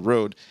focused on the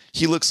road.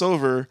 He looks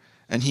over,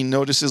 and he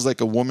notices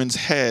like a woman's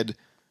head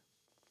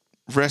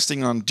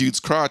resting on dude's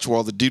crotch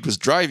while the dude was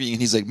driving,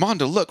 and he's like,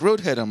 Mondo, look,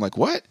 roadhead. I'm like,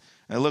 what?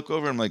 And I look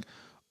over, and I'm like,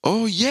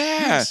 oh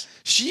yeah, Yes.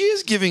 she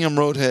is giving him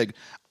roadhead.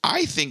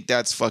 I think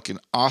that's fucking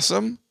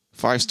awesome.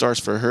 5 stars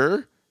for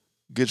her.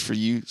 Good for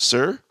you,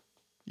 sir.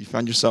 You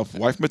found yourself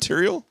wife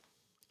material?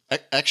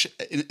 Actually,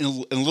 in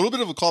a little bit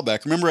of a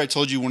callback. Remember, I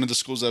told you one of the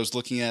schools I was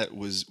looking at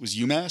was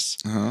UMass.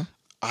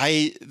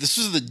 This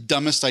was the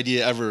dumbest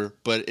idea ever.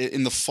 But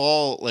in the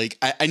fall, like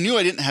I knew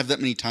I didn't have that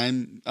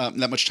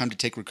much time to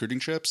take recruiting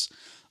trips,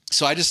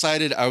 so I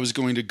decided I was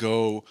going to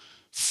go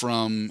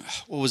from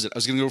what was it? I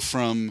was going to go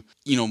from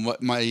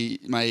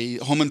my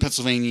home in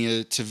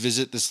Pennsylvania to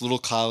visit this little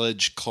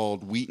college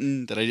called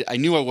Wheaton that I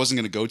knew I wasn't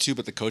going to go to,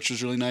 but the coach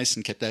was really nice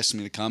and kept asking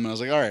me to come, and I was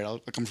like, all right, I'll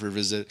come for a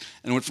visit.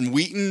 And I went from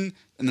Wheaton,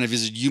 and then I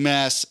visited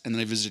UMass, and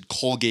then I visited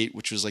Colgate,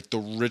 which was like the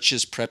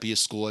richest,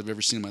 preppiest school I've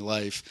ever seen in my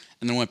life,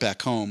 and then went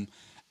back home.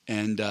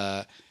 And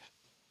I'm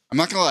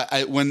not gonna lie,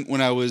 I went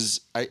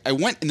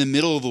in the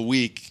middle of the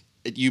week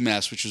at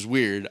UMass, which was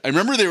weird. I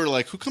remember they were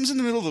like, "Who comes in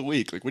the middle of the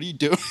week? Like, what are you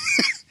doing?"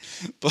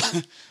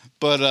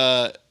 but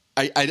I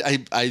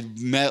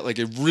met like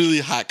a really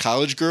hot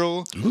college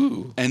girl.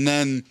 Ooh. And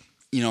then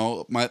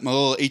my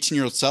little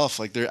 18-year-old self,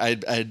 like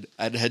I'd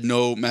had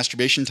no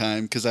masturbation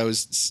time because I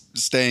was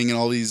staying in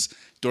all these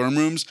dorm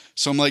rooms.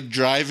 So I'm like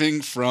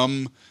driving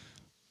from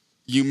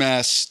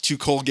UMass to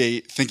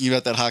Colgate, thinking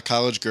about that hot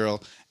college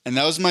girl, and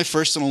that was my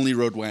first and only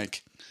road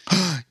wank.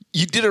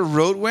 You did a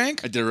road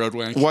wank? I did a road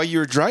wank While you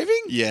were driving?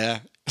 Yeah.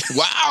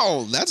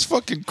 Wow, that's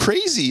fucking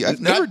crazy.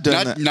 I've never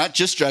done that. Not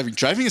just driving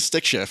a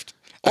stick shift.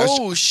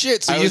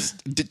 Shit! So I was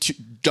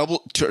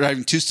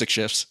driving 2 stick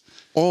shifts.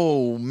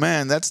 Oh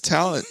man, that's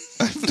talent.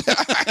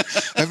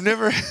 I've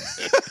never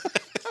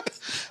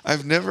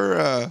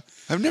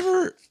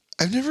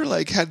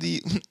like had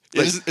the.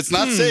 Like, It's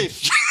not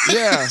safe.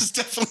 Yeah, It's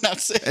definitely not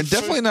safe. and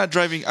definitely not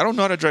driving. I don't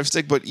know how to drive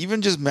stick, but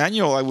even just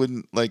manual, I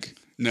wouldn't like.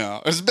 No,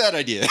 it was a bad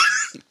idea.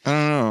 I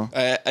don't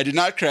know. I did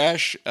not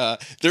crash.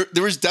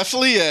 There was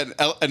definitely an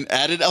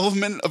added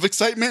element of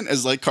excitement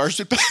as like cars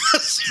would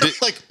pass.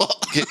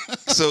 Okay,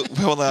 so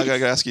hold on, I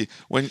gotta ask you.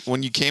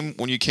 When you came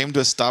to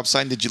a stop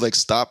sign, did you like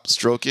stop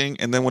stroking,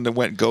 and then when it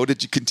went go,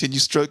 did you continue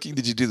stroking?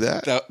 Did you do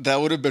that? that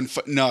would have been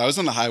fun. No, I was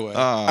on the highway.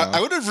 I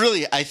would have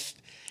really.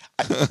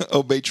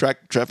 Obey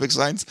traffic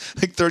signs,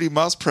 like 30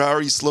 miles per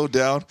hour. You slow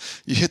down.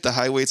 You hit the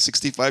highway at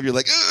 65. You're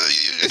like,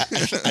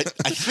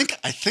 I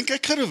think I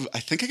could have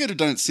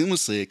done it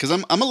seamlessly because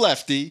I'm a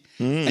lefty,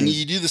 and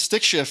you do the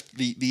stick shift,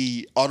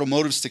 the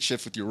automotive stick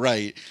shift with your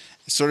right.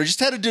 So I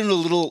just had to do a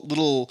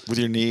little with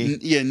your knee.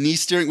 Knee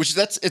steering, which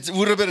it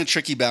would have been a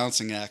tricky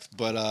balancing act.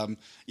 But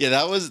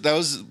that was the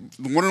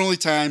one and only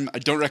time. I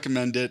don't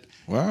recommend it.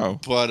 Wow.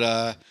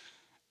 But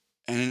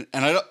and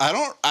I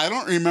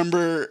don't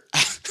remember.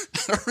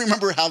 I don't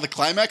remember how the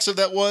climax of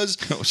that was,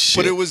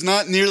 but it was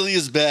not nearly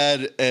as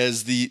bad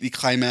as the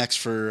climax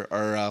for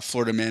our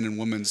Florida man and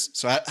women's.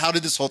 So how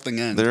did this whole thing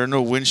end? There are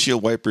no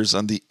windshield wipers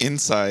on the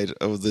inside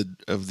of the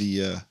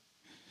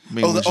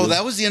main windshield.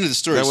 That was the end of the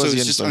story. That was so the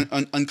it's end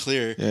just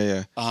unclear.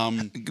 Yeah.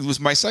 It was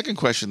my second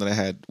question that I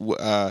had.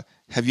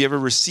 Have you ever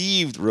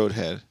received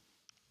roadhead?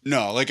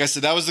 No, like I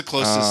said, that was the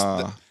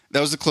closest.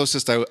 That was the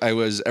closest I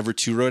was ever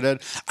to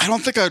roadhead. I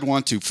don't think I'd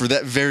want to for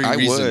that very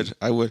reason.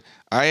 I would.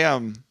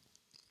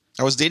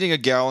 I was dating a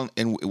gal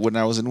when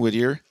I was in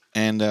Whittier,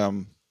 and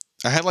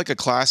I had like a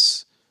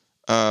class,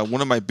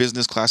 one of my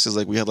business classes,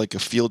 like we had like a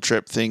field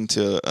trip thing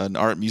to an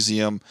art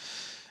museum,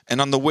 And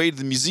on the way to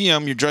the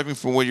museum, you're driving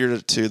from Whittier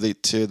to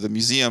the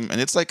museum,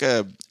 and it's like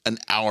an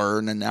hour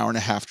and a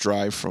half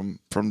drive from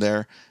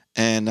there.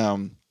 And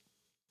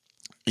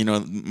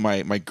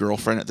my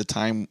girlfriend at the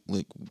time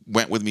like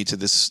went with me to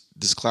this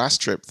class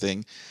trip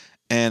thing.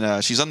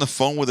 And she's on the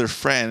phone with her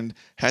friend,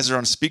 has her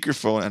on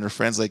speakerphone, and her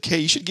friend's like, "Hey,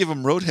 you should give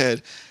him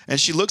Roadhead." And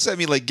she looks at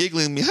me like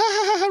giggling, me, "Ha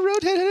ha ha,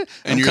 Roadhead."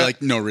 And you're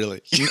like, "No, really."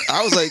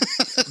 I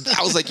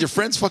was like, "Your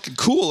friend's fucking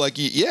cool. Like,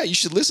 yeah, you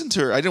should listen to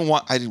her." I didn't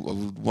want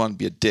to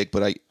be a dick,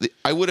 but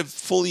I would have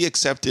fully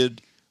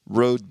accepted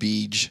Road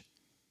Beach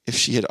if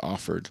she had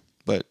offered,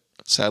 but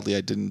sadly I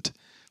didn't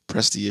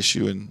press the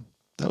issue, and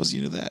that was the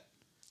end of that.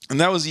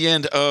 And that was the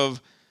end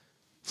of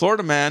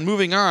Florida Man.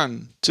 Moving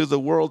on to the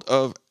world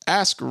of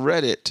Ask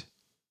Reddit.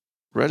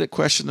 Reddit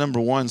question number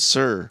 1,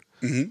 sir.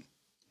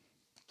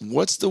 Mm-hmm.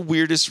 What's the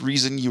weirdest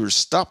reason you were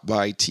stopped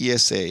by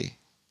TSA?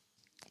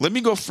 Let me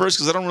go first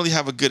because I don't really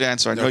have a good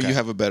answer. I know you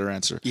have a better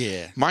answer.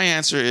 Yeah. My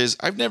answer is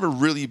I've never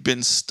really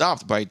been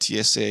stopped by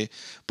TSA,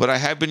 but I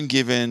have been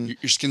given.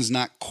 Your skin's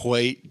not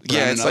quite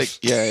brown it's enough. like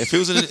if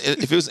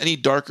it was any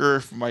darker,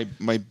 if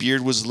my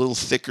beard was a little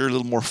thicker, a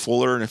little more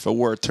fuller, and if I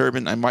wore a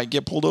turban, I might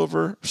get pulled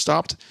over,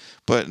 stopped.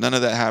 But none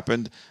of that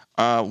happened.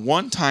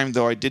 One time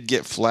though, I did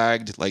get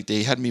flagged. Like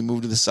they had me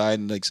moved to the side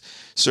and like,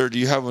 "Sir, do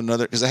you have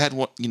another?" Because I had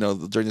one.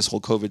 During this whole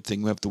COVID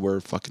thing, we have to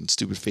wear fucking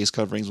stupid face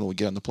coverings when we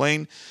get on the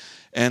plane.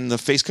 And the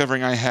face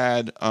covering I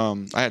had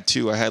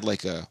two. I had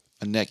like a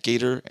neck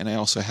gaiter, and I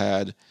also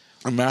had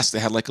a mask that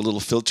had like a little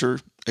filter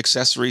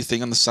accessory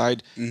thing on the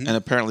side. Mm-hmm. And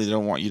apparently they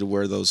don't want you to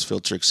wear those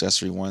filter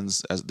accessory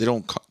ones, as they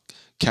don't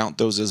count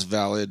those as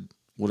valid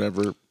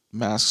whatever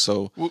masks.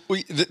 So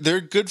they're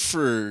good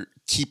for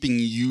keeping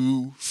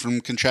you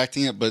from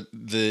contracting it, but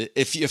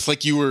if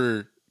like you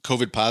were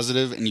COVID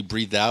positive and you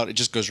breathed out, it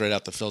just goes right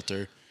out the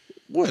filter.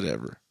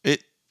 Whatever.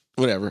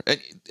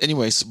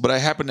 Anyways, but I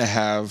happen to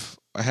have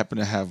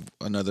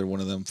another one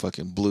of them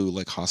fucking blue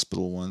like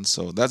hospital ones.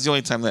 So that's the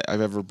only time that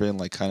I've ever been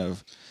like kind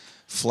of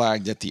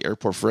flagged at the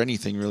airport for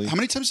anything really. How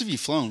many times have you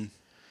flown?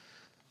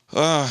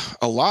 A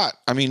lot.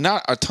 I mean,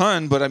 not a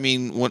ton, but I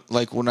mean,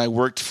 when I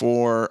worked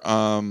for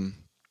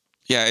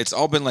it's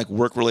all been like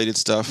work related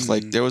stuff. Mm-hmm.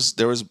 Like there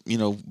was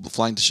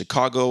flying to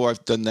Chicago.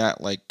 I've done that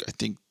like I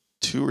think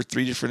 2 or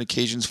 3 different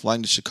occasions,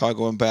 flying to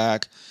Chicago and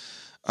back.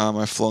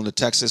 I've flown to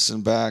Texas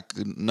and back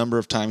a number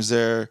of times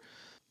there.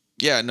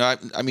 Yeah, no,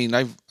 I mean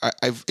I've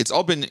it's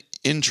all been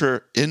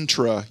intra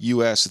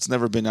US. It's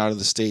never been out of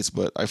the States,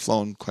 but I've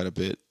flown quite a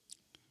bit.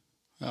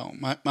 Oh,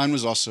 mine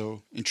was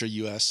also intra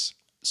US,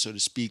 so to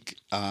speak.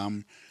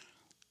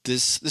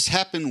 This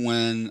happened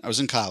when I was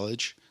in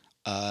college,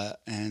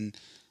 and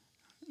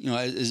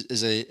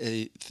as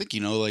I think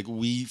like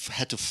we've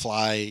had to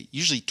fly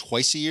usually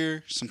twice a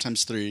year,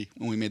 sometimes 3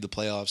 when we made the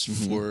playoffs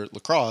for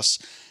lacrosse,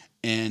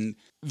 and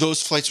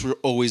those flights were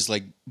always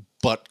like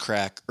butt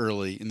crack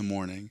early in the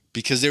morning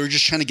because they were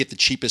just trying to get the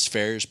cheapest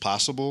fares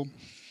possible.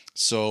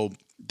 So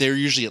they were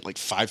usually at like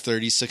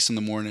 5:30, 6 in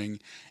the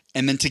morning,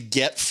 and then to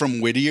get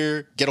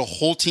a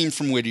whole team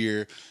from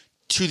Whittier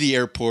to the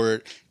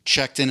airport,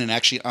 checked in and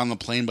actually on the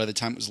plane by the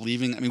time it was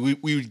leaving. I mean,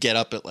 we would get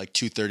up at like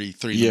 2:30,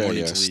 3 in the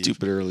morning to leave.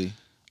 Stupid early.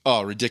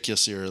 Oh,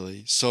 ridiculously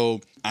early. So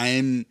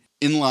I'm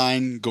in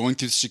line going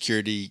through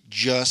security,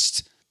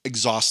 just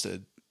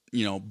exhausted,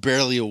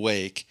 barely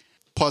awake.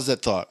 Pause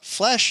that thought.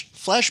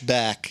 Flash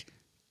back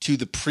to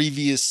the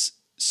previous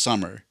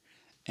summer.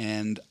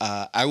 And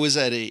I was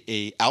at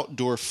a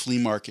outdoor flea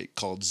market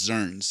called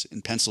Zern's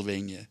in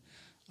Pennsylvania.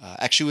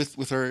 Actually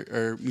with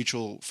our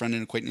mutual friend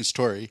and acquaintance,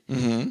 Tori.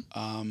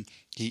 Mm-hmm.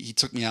 He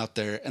took me out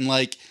there. And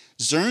like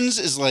Zern's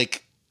is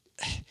like,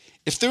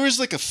 if there was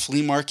like a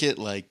flea market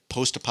like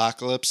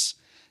post-apocalypse,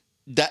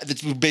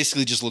 that would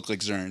basically just look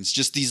like Zern's.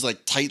 Just these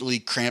like tightly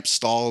cramped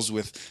stalls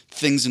with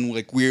things in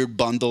like weird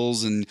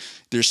bundles, and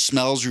there's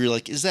smells where you're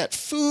like, is that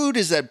food?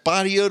 Is that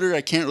body odor?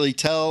 I can't really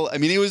tell. I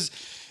mean, it was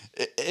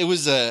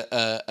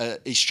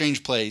a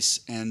strange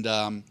place, and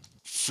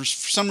for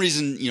some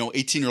reason,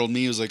 18-year-old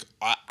me was like,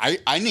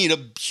 I need a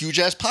huge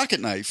ass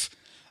pocket knife.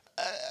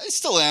 I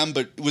still am,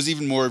 but it was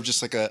even more of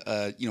just like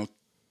a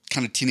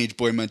kind of teenage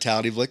boy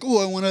mentality of like,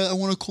 oh, I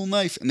want a cool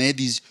knife. And they had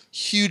these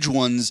huge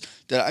ones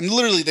that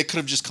literally they could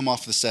have just come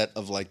off the set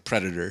of like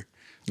Predator.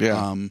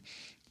 Yeah.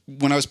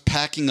 When I was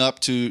packing up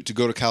to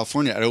go to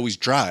California, I'd always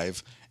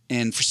drive.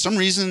 And for some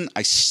reason,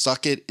 I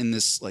stuck it in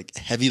this like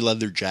heavy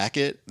leather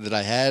jacket that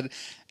I had,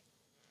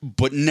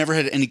 but never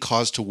had any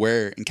cause to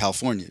wear in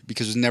California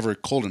because it was never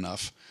cold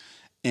enough.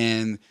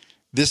 And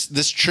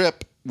this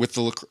trip with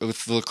the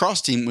lacrosse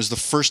team was the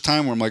first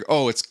time where I'm like,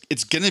 oh,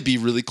 it's gonna be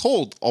really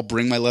cold. I'll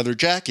bring my leather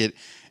jacket,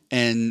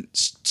 and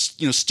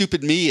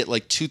stupid me at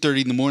like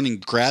 2:30 in the morning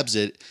grabs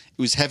it.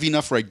 It was heavy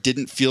enough where I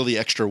didn't feel the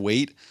extra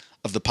weight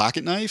of the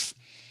pocket knife,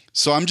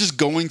 so I'm just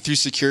going through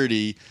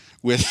security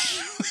with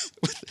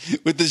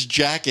with this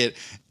jacket,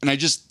 and I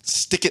just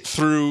stick it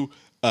through,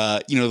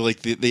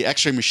 like the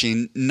X-ray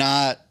machine,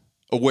 not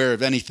aware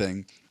of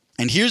anything.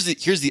 And here's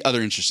the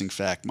other interesting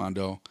fact,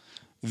 Mondo.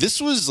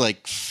 This was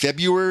like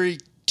February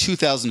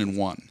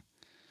 2001.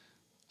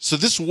 So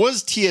this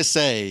was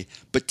TSA,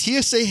 but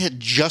TSA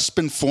had just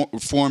been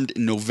formed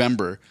in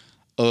November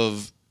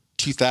of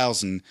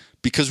 2000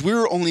 because we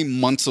were only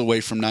months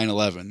away from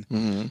 9/11.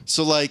 Mm-hmm.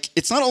 So like,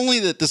 it's not only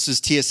that this is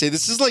TSA,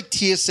 this is like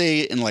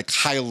TSA in like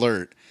high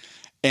alert.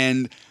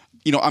 And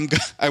I'm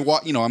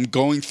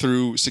going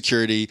through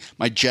security.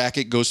 My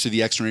jacket goes to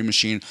the X-ray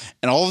machine,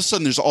 and all of a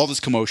sudden there's all this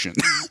commotion,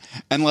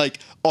 and like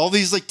all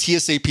these like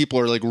TSA people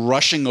are like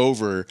rushing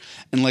over,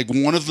 and like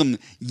one of them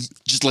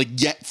just like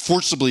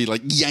forcibly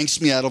like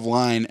yanks me out of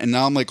line, and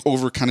now I'm like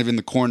over kind of in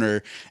the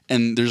corner,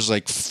 and there's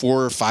like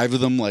 4 or 5 of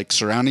them like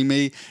surrounding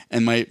me,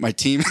 and my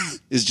team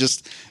is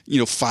just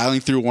filing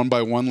through one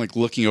by one, like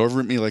looking over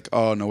at me like,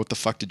 oh no, what the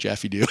fuck did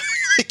Jaffe do?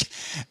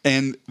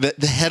 And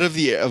the head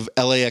of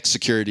LAX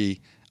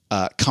security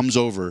comes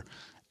over.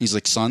 He's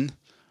like, son,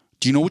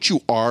 do you know what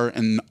you are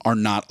and are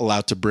not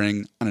allowed to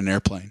bring on an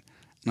airplane?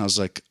 And I was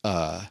like,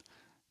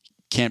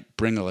 can't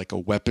bring a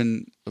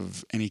weapon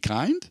of any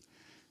kind?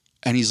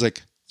 And he's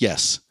like,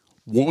 yes.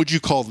 What would you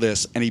call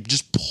this? And he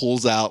just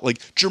pulls out,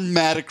 like,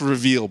 dramatic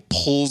reveal,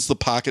 pulls the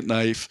pocket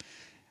knife.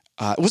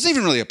 It wasn't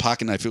even really a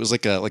pocket knife. It was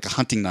like a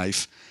hunting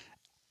knife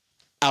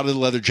out of the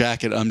leather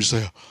jacket. I'm just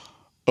like,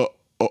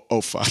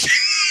 oh fuck.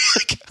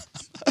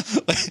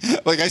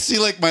 like I see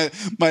like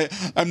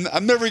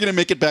I'm never gonna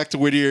make it back to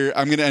Whittier.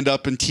 I'm gonna end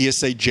up in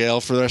TSA jail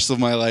for the rest of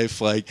my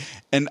life. Like,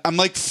 and I'm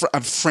like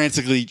I'm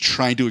frantically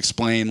trying to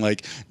explain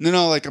like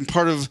no, like I'm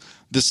part of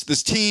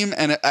this team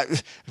and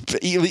the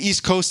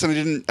East Coast,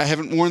 and I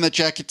haven't worn that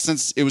jacket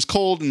since it was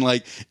cold, and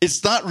like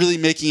it's not really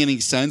making any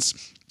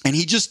sense. And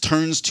he just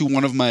turns to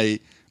one of my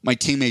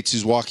teammates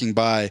who's walking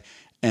by,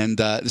 and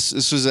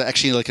this was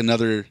actually like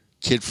another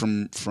kid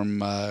from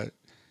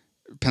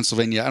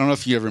Pennsylvania. I don't know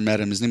if you ever met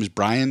him. His name is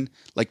Brian,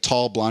 like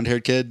tall,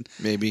 blonde-haired kid.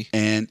 Maybe.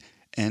 And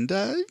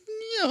I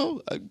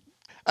don't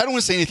want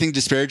to say anything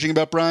disparaging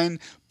about Brian,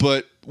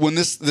 but when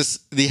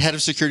the head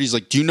of security is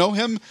like, "Do you know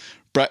him?"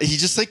 He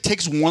just like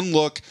takes one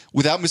look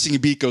without missing a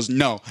beat, goes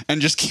no,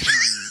 and just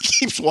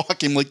keeps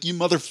walking like, "You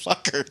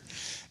motherfucker."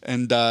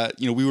 And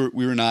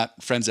we were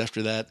not friends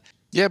after that.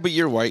 Yeah, but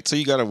you're white, so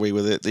you got away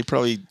with it. They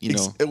probably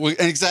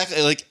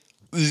exactly like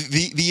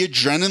the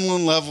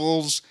adrenaline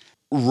levels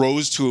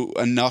rose to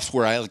enough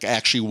where I like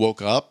actually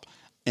woke up,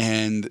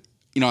 and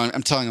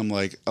I'm telling him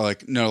like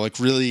no, like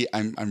really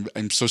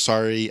I'm so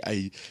sorry.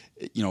 I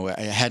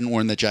hadn't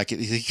worn that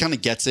jacket. He kind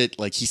of gets it.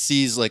 Like he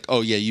sees like,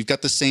 oh yeah, you've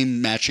got the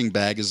same matching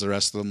bag as the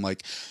rest of them.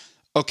 Like,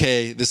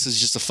 okay, this is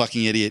just a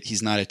fucking idiot.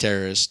 He's not a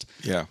terrorist.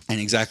 Yeah. And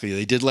exactly,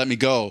 they did let me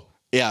go.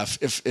 Yeah.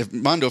 If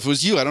Mondo, if it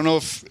was you, I don't know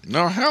if.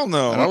 No, hell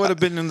no. I would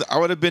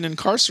have been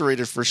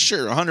incarcerated for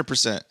sure,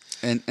 100%.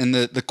 And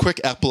the quick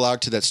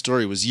epilogue to that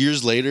story was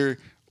years later,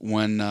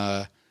 when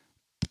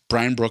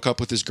Brian broke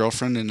up with his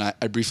girlfriend and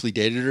I briefly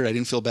dated her. I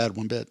didn't feel bad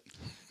one bit.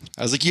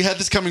 I was like, you had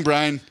this coming,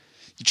 Brian.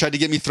 You tried to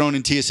get me thrown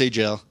in TSA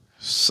jail.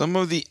 Some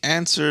of the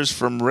answers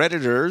from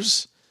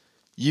Redditors.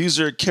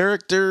 User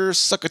character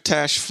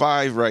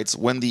Succotash5 writes,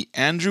 when the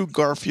Andrew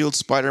Garfield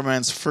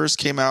Spider-Mans first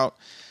came out,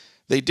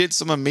 they did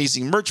some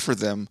amazing merch for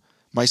them.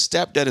 My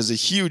stepdad is a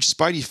huge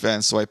Spidey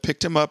fan, so I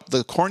picked him up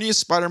the corniest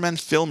Spider-Man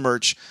film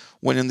merch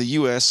when in the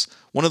US,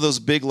 one of those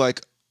big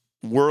like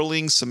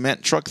whirling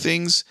cement truck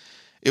things.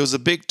 It was a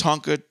big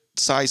Tonka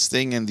size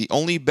thing, and the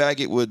only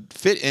bag it would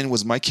fit in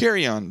was my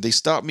carry-on. They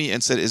stopped me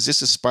and said, is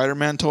this a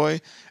Spider-Man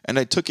toy? And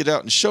I took it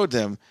out and showed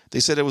them. They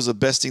said it was the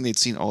best thing they'd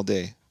seen all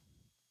day.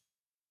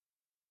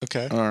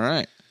 Okay. All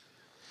right.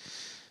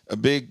 A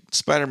big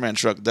Spider-Man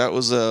truck. That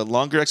was a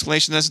longer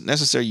explanation than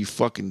necessary, you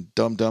fucking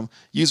dumb.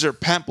 User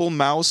Pample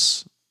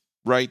Mouse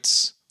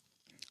writes,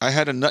 I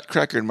had a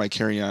nutcracker in my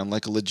carry-on,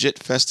 like a legit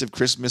festive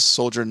Christmas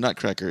soldier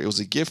nutcracker. It was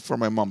a gift for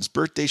my mom's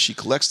birthday. She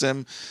collects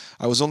them.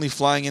 I was only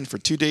flying in for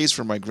 2 days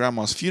for my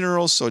grandma's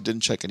funeral, so I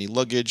didn't check any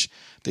luggage.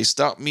 They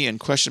stopped me and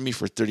questioned me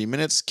for 30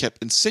 minutes,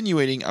 kept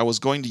insinuating I was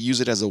going to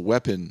use it as a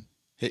weapon.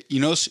 Hey, you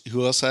know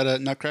who else had a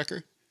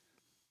nutcracker?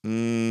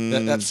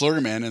 That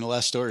Florida man in the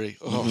last story.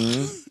 Oh.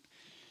 Mm-hmm.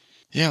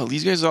 Yeah,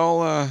 these guys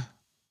all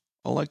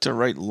like to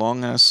write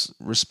long-ass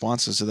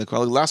responses to the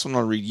call. The last one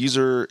I'll read.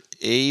 User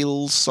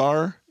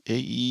Aelsar.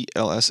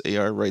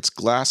 Aelsar writes,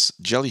 glass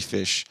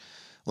jellyfish.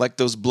 Like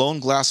those blown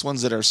glass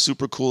ones that are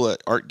super cool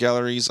at art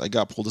galleries. I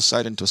got pulled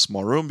aside into a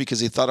small room because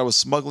they thought I was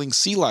smuggling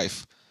sea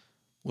life.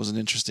 It was an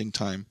interesting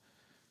time.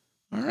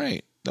 All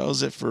right. That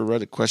was it for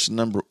Reddit question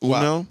number uno.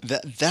 Wow.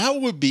 That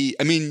would be,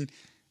 I mean,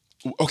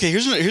 okay,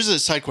 here's a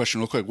side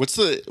question real quick. What's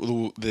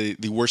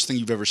the worst thing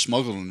you've ever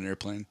smuggled on an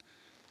airplane?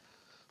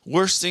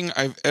 Worst thing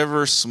I've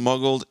ever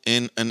smuggled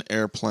in an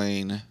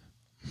airplane.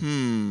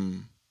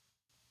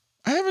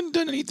 I haven't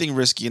done anything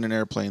risky in an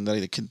airplane that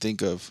I can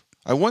think of.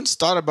 I once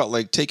thought about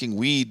like taking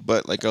weed,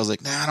 but like I was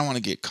like, nah, I don't want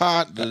to get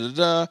caught.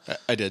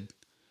 I did.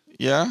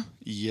 Yeah?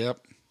 Yep.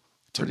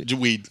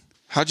 Weed.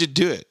 How'd you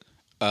do it?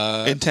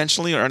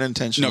 Intentionally or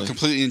unintentionally? No,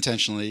 completely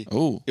intentionally.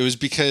 Oh. It was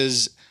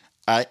because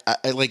I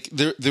like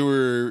there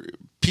were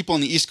people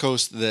on the East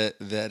Coast that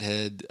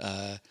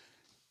had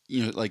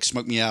like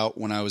smoke me out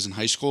when I was in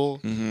high school,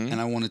 and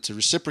I wanted to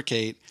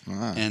reciprocate.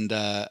 And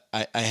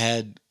I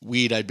had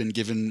weed I'd been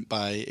given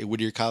by a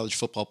Whittier College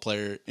football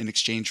player in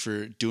exchange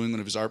for doing one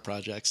of his art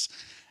projects.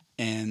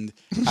 And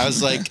I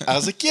was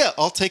like, yeah,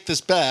 I'll take this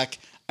back.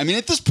 I mean,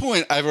 at this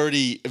point, I've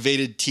already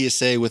evaded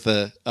TSA with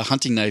a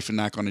hunting knife and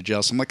not gone to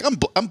jail. So I'm like,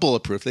 I'm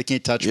bulletproof. They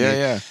can't touch me.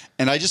 Yeah.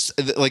 And I just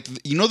like,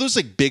 those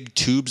like big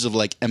tubes of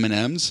like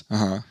M&Ms.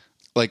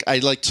 Like I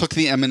like took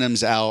the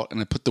M&Ms out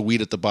and I put the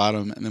weed at the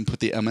bottom and then put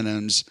the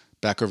M&Ms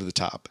back over the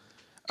top.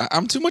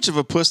 I'm too much of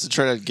a puss to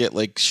try to get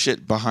like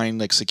shit behind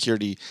like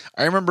security.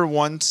 I remember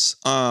once,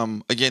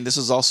 again, this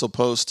was also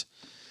post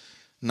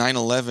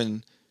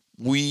 9/11.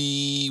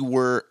 We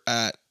were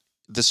at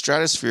the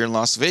Stratosphere in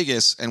Las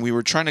Vegas, and we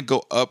were trying to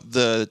go up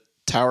the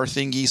tower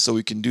thingy so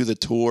we can do the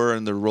tour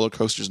and the roller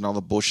coasters and all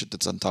the bullshit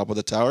that's on top of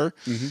the tower.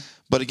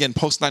 But again,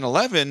 post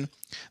 9/11,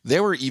 they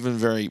were even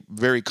very,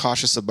 very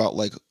cautious about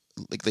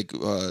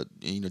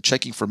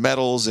checking for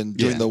metals and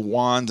doing the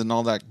wand and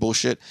all that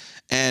bullshit.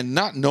 And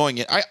not knowing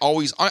it, I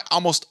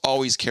almost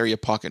always carry a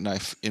pocket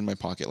knife in my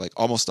pocket, like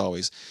almost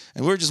always.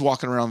 And we were just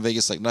walking around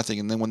Vegas like nothing.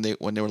 And then when they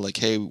were like,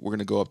 "Hey, we're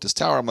gonna go up this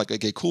tower," I'm like,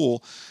 "Okay,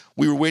 cool."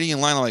 We were waiting in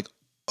line. I'm like,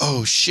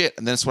 "Oh shit!"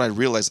 And then that's when I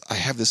realized I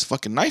have this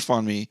fucking knife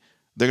on me.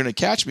 They're gonna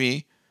catch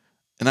me,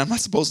 and I'm not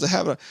supposed to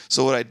have it.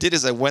 So what I did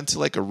is I went to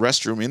like a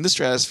restroom in the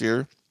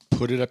Stratosphere.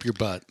 Put it up your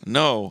butt.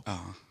 No.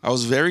 I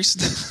was very...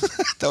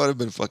 that would have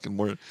been fucking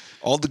worth it.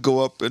 All to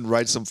go up and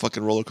ride some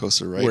fucking roller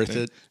coaster, right? Worth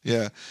it.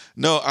 Yeah.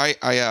 No,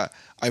 I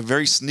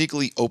very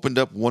sneakily opened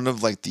up one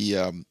of like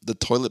the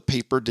toilet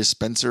paper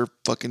dispenser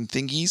fucking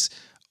thingies,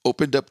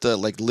 opened up the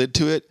like lid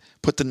to it,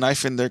 put the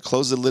knife in there,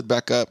 closed the lid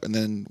back up, and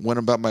then went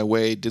about my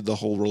way, did the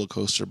whole roller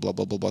coaster, blah,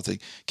 blah, blah, blah thing.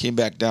 Came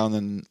back down,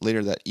 and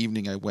later that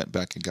evening I went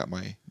back and got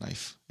my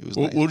knife. It was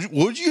nice. What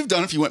would you have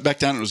done if you went back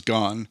down and it was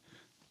gone?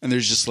 And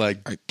there's just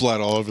like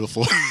blood all over the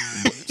floor.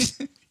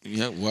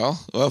 Yeah, well,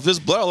 if there's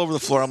blood all over the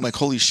floor, I'm like,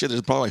 holy shit,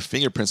 there's probably my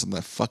fingerprints on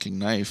that fucking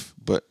knife.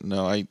 But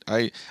no,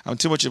 I'm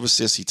too much of a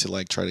sissy to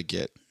like try to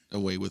get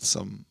away with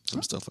some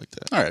stuff like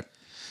that. All right.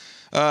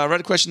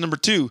 Reddit question number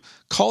 2.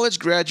 College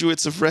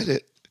graduates of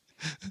Reddit.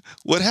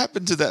 What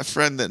happened to that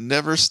friend that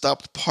never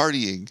stopped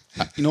partying?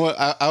 You know what?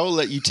 I will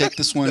let you take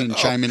this one and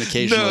chime in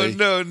occasionally.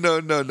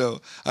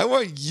 No. I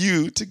want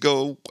you to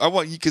go. I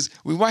want you, because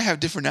we might have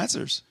different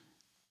answers.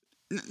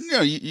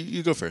 No,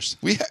 you go first.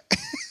 We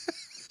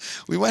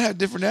might have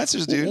different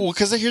answers, dude. Well,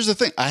 because here's the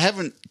thing. I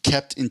haven't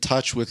kept in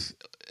touch with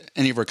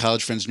any of our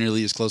college friends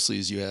nearly as closely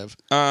as you have.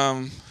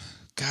 God.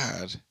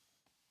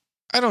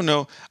 I don't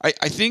know. I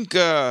think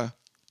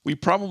we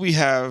probably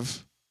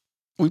have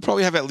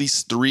at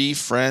least 3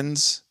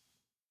 friends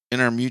in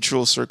our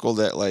mutual circle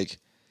that like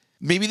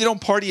maybe they don't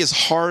party as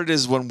hard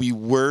as when we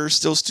were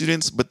still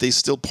students, but they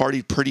still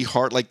partied pretty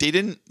hard. Like they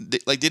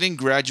didn't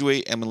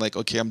graduate and be like,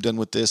 okay, I'm done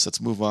with this.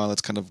 Let's move on. Let's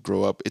kind of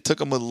grow up. It took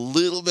them a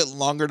little bit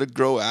longer to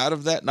grow out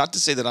of that. Not to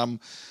say that I'm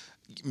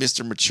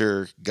Mr.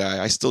 Mature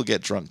guy. I still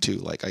get drunk too.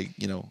 Like I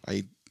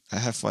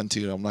have fun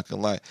too. I'm not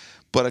gonna lie.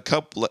 But a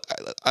couple,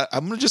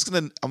 I'm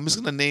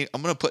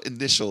gonna put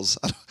initials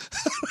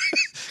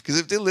because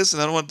if they listen,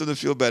 I don't want them to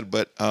feel bad.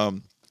 But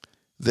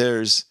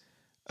there's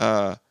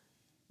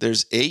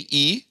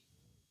AE.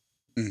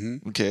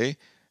 Mm-hmm. Okay.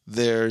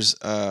 There's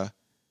EL.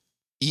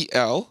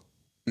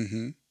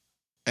 Mm-hmm.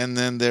 And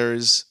then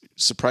there's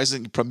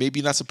surprising,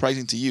 maybe not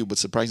surprising to you, but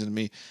surprising to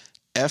me,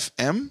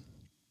 FM.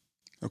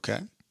 Okay.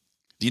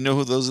 Do you know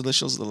who those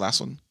initials are? The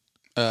last one?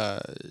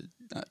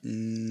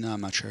 No,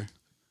 I'm not sure.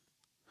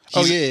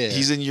 Yeah.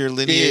 He's in your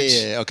lineage.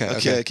 Yeah.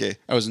 Okay.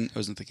 I wasn't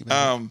thinking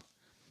about it.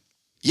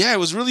 Yeah, it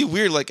was really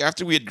weird. Like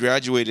after we had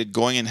graduated,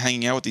 going and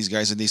hanging out with these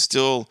guys, and they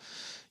still,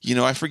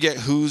 I forget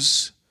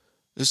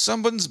there's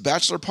someone's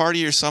bachelor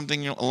party or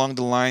something along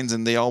the lines,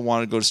 and they all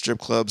want to go to strip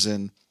clubs,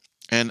 and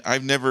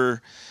I've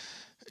never,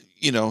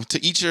 to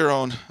each their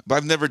own, but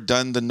I've never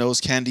done the nose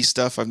candy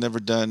stuff. I've never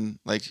done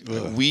like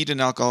weed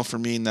and alcohol for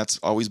me, and that's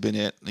always been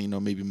it.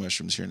 Maybe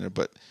mushrooms here and there,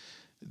 but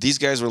these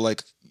guys were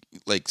like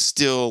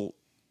still,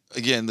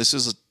 again, this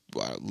is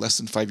less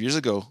than 5 years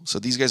ago, so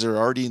these guys are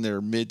already in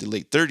their mid to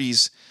late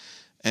 30s.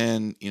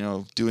 And,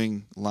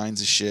 doing lines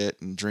of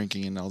shit and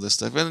drinking and all this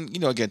stuff. And,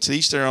 again, to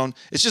each their own.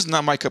 It's just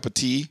not my cup of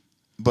tea.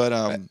 But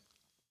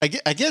I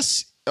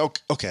guess,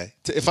 okay.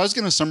 If I was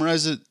going to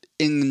summarize it,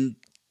 in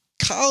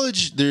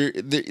college, there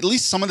at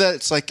least some of that,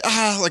 it's like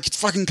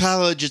it's fucking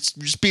college. It's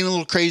just being a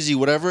little crazy,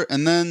 whatever.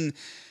 And then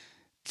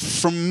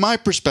from my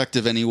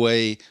perspective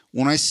anyway,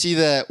 when I see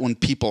that when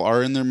people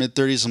are in their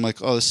mid-30s, I'm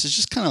like, oh, this is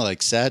just kind of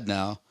like sad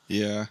now.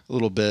 Yeah. A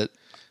little bit.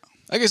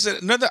 Like I said,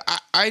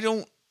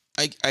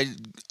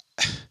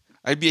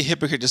 I'd be a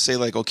hypocrite to say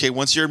like, okay,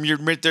 once you're in your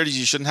mid-30s,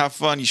 you shouldn't have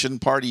fun, you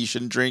shouldn't party, you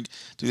shouldn't drink,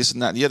 do this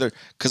and that and the other.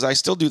 Because I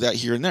still do that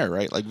here and there,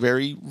 right? Like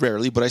very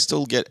rarely, but I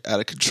still get out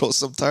of control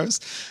sometimes.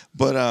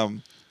 But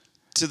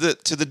to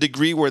the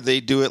degree where they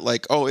do it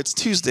like, oh, it's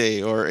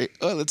Tuesday, or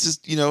let's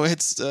just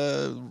it's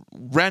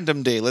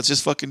random day, let's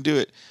just fucking do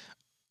it.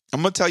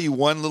 I'm gonna tell you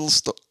one little.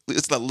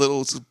 It's not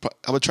little. I'm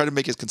gonna try to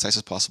make it as concise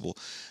as possible.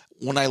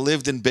 when I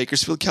lived in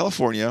Bakersfield,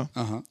 California,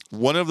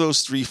 one of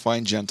those three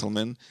fine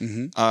gentlemen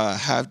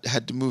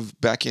had to move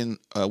back in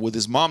with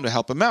his mom to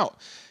help him out,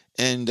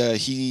 and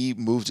he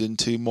moved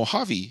into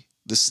Mojave,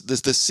 the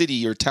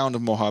city or town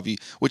of Mojave,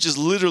 which is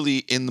literally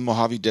in the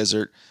Mojave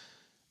Desert.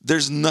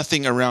 There's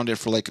nothing around it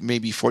for like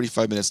maybe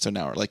 45 minutes to an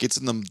hour. Like it's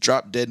in the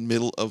drop dead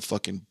middle of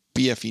fucking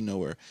BFE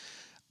nowhere.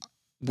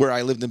 Where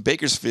I lived in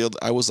Bakersfield,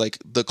 I was like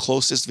the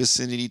closest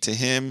vicinity to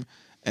him,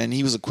 and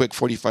he was a quick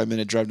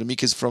 45-minute drive to me,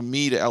 because from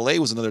me to LA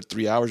was another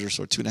 3 hours or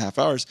so, 2.5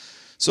 hours.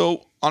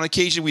 So on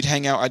occasion we'd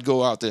hang out. I'd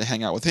go out to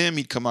hang out with him.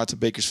 He'd come out to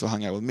Bakersfield,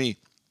 hang out with me.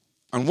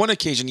 On one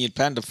occasion, he had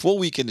planned a full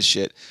weekend of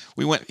shit.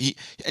 We went.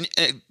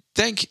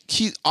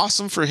 He's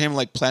awesome for him,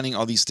 like planning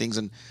all these things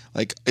and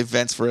like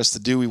events for us to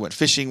do. We went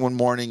fishing one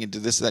morning and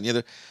did this, that, and the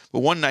other. But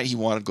one night he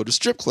wanted to go to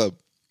strip club,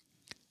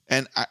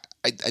 and I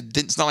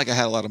didn't. It's not like I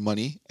had a lot of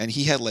money, and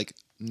he had like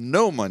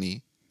no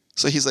money.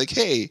 So he's like,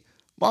 "Hey,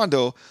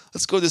 Mondo,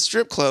 let's go to the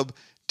strip club.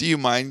 Do you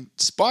mind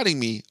spotting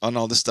me on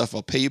all this stuff?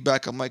 I'll pay you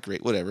back." I'm like,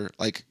 "Great, whatever."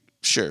 Like,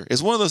 sure.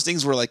 It's one of those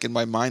things where like in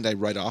my mind I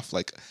write off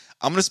like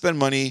I'm gonna spend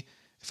money.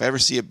 If I ever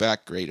see it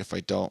back, great. If I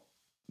don't,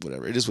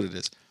 whatever. It is what it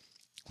is.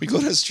 We go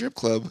to a strip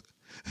club,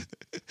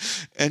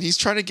 and he's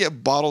trying to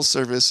get bottle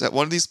service at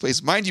one of these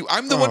places. Mind you,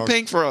 I'm the one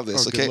paying for all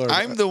this, okay?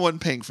 I'm the one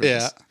paying for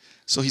this.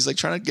 So he's like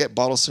trying to get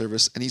bottle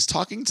service, and he's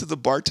talking to the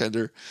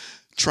bartender,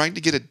 trying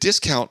to get a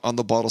discount on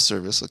the bottle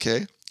service,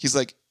 okay? He's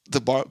like, the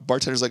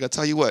bartender's like, "I'll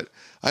tell you what,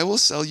 I will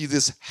sell you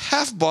this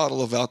half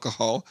bottle of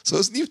alcohol." So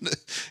it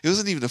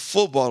wasn't even a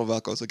full bottle of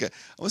alcohol. It's like, "I'm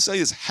going to sell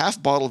you this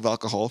half bottle of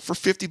alcohol for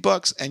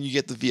 $50, and you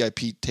get the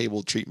VIP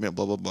table treatment,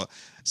 blah, blah, blah."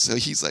 So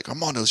he's like,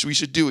 "Come on, we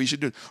should do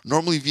it.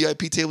 Normally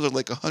VIP tables are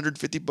like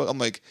 $150. I'm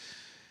like,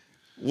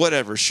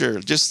 whatever, sure.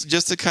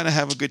 Just to kind of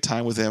have a good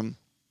time with him.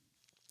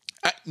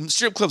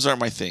 Strip clubs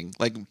aren't my thing.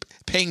 Like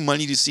paying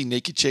money to see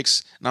naked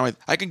chicks. Now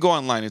I can go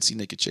online and see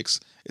naked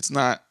chicks. It's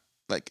not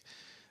like...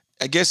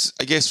 I guess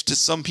to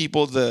some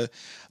people the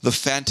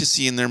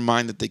fantasy in their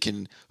mind that they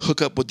can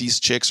hook up with these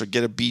chicks or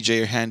get a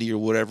BJ or handy or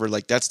whatever,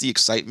 like that's the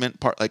excitement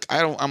part. Like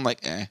I'm like,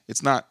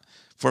 it's not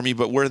for me.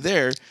 But we're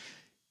there.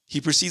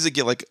 He proceeds to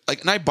get like,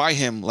 and I buy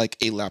him like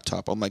a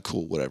laptop. I'm like,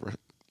 cool, whatever,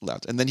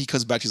 laptop. And then he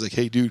comes back. He's like,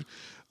 "Hey, dude,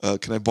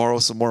 can I borrow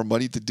some more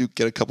money to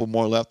get a couple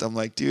more left?" I'm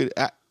like, dude,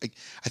 I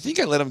think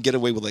I let him get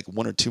away with like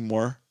one or two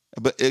more.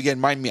 But again,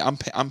 mind me,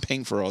 I'm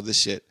paying for all this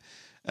shit,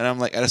 and I'm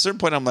like, at a certain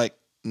point, I'm like,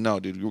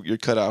 "No, dude, you're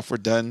cut off. We're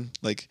done.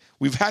 Like,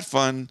 we've had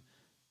fun.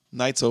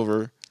 Night's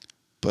over."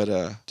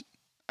 But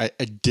I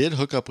did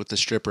hook up with the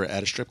stripper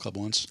at a strip club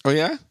once. Oh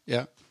yeah,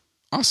 yeah,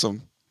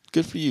 awesome,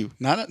 good for you.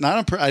 Not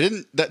on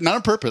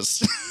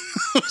purpose.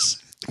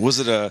 Was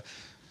it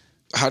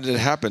how did it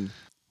happen?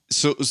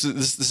 So this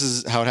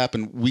is how it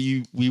happened.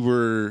 We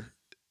were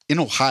in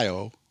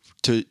Ohio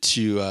to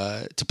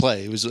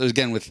play. It was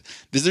again with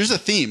there's a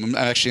theme.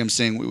 I'm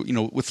saying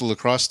with the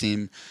lacrosse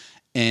team.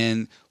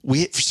 And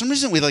for some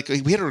reason we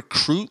had a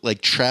recruit like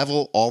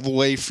travel all the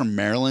way from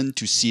Maryland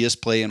to see us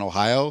play in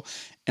Ohio,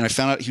 and I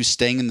found out he was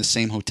staying in the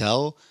same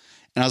hotel,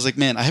 and I was like,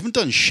 man, I haven't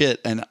done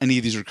shit on any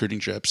of these recruiting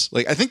trips.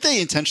 Like I think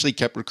they intentionally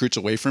kept recruits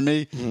away from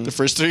me the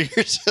first 3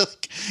 years.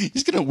 Like,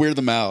 he's gonna wear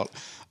them out,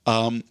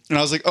 and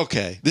I was like,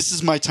 okay, this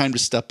is my time to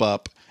step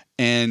up.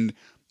 And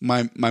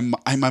my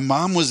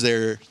mom was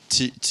there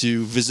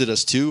to visit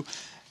us too,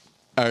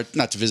 or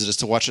not to visit us,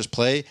 to watch us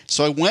play.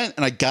 So I went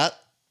and I got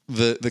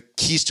the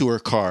keys to her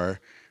car,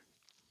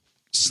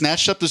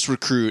 snatched up this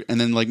recruit, and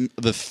then like me,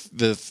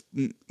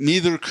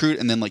 the recruit,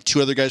 and then like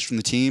two other guys from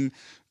the team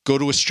go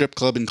to a strip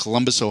club in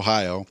Columbus,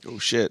 Ohio. Oh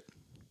shit!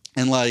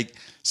 And like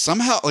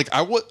somehow like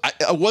I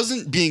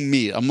wasn't being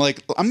me. I'm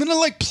like, I'm gonna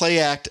like play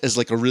act as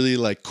like a really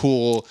like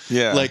cool,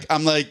 like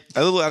I'm like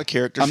a little out of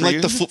character. I'm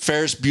like the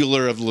Ferris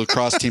Bueller of the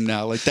lacrosse team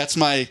now. Like that's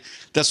what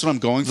I'm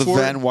going for. The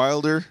Van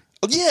Wilder.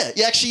 Oh, yeah,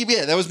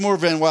 that was more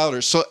Van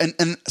Wilder. So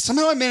and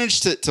somehow I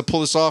managed to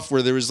pull this off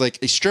where there was like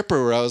a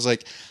stripper where I was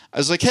like,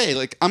 "Hey,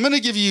 like I'm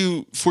gonna give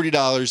you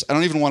 $40. I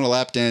don't even want a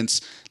lap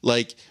dance.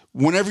 Like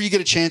whenever you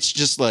get a chance,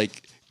 just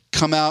like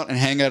come out and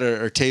hang out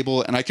at our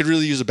table. And I could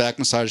really use a back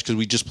massage because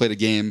we just played a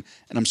game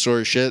and I'm sore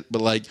as shit.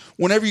 But like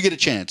whenever you get a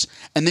chance."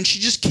 And then she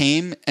just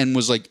came and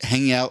was like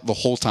hanging out the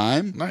whole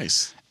time.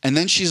 Nice. And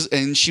then she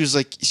was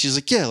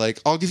like, "Yeah,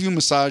 like I'll give you a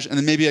massage and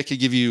then maybe I could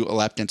give you a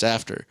lap dance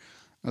after."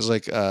 I was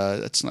like,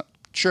 "That's not."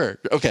 Sure.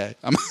 Okay.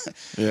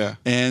 Yeah.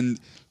 And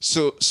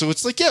so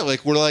it's like, yeah,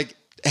 like we're like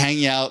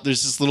hanging out.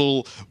 There's this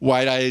little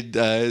wide-eyed,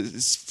 I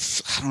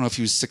don't know if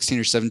he was 16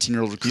 or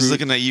 17-year-old recruit. He's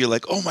looking at you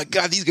like, "Oh my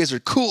God, these guys are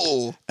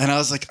cool." And I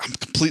was like, I'm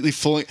completely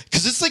fooling,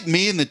 because it's like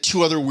me and the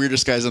two other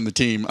weirdest guys on the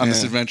team on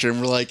this adventure.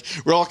 And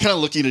we're all kind of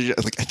looking at each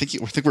other like, I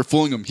think we're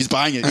fooling him. He's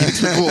buying it. He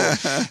thinks we're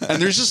cool. And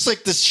there's just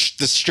like this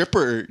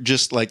stripper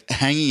just like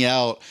hanging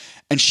out.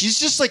 And she's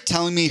just like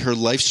telling me her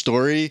life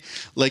story.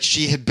 Like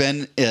she'd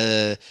been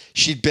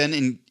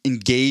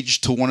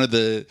engaged to one of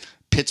the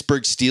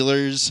Pittsburgh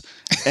Steelers,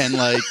 and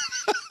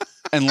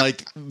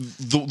like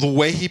the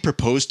way he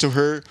proposed to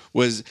her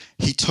was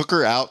he took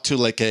her out to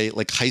like a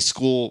high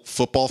school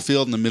football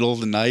field in the middle of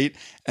the night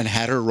and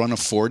had her run a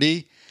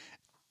 40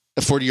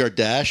 a 40-yard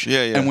dash.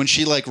 Yeah, yeah. And when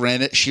she like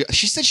ran it, she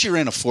said she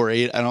ran a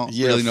 4.8. I don't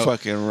really know.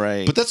 Fucking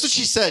right. But that's what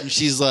she said. And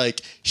she's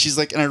like,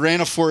 and I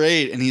ran a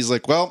 4.8. And he's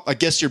like, well, I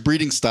guess you're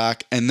breeding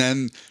stock. And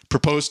then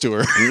proposed to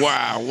her.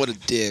 Wow, what a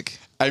dick.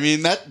 I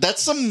mean,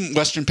 that's some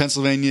Western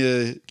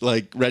Pennsylvania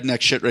like redneck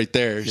shit right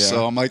there. Yeah.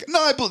 So I'm like,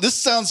 no, this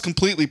sounds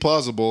completely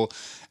plausible.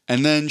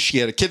 And then she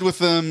had a kid with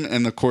him,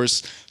 and of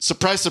course,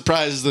 surprise,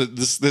 surprise,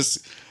 this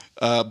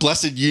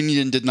blessed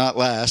union did not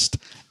last.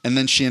 And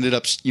then she ended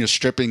up,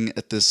 stripping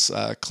at this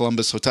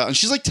Columbus hotel, and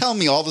she's like telling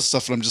me all this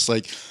stuff, and I'm just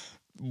like,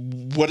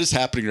 what is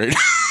happening right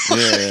now?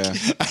 Yeah.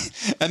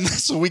 And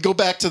so we go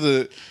back to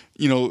the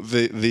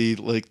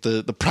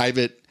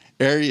private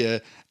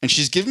area. And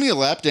she's giving me a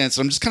lap dance,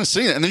 and I'm just kind of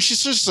sitting there. And then she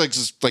just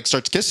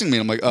starts kissing me.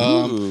 And I'm like,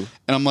 and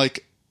I'm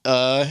like,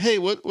 hey,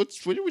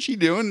 what's she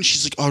doing? And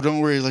she's like, oh, don't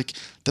worry, like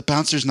the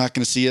bouncer's not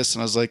going to see us.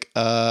 And I was like,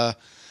 and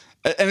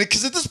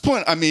because at this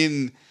point, I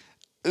mean,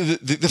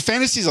 the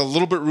fantasy's a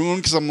little bit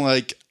ruined because I'm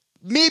like,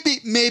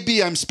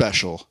 maybe I'm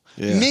special.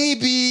 Yeah.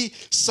 Maybe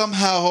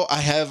somehow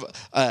I have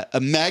a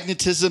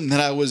magnetism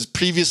that I was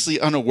previously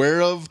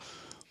unaware of.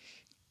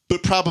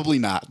 But probably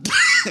not.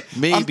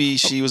 Maybe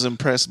she was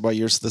impressed by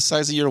the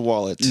size of your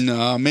wallet.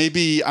 No,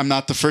 maybe I'm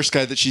not the first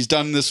guy that she's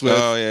done this with.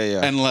 Oh,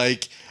 yeah. And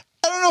like,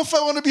 I don't know if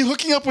I want to be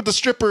hooking up with the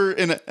stripper.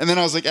 And then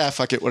I was like,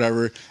 fuck it,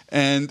 whatever.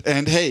 And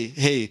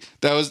hey,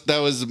 that was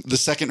the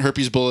second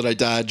herpes bullet I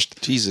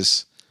dodged.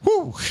 Jesus.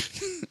 Whew.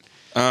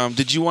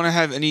 Did you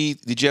have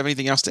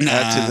anything else to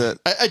add to that?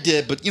 I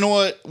did, but you know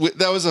what?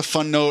 That was a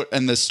fun note,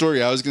 and the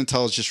story I was going to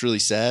tell is just really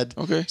sad.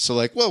 Okay. So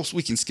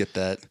we can skip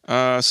that.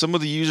 Some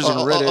of the users on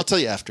Reddit. I'll tell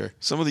you after.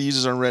 Some of the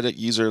users on Reddit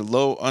user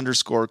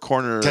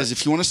low_corner. Guys,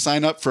 if you want to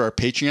sign up for our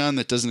Patreon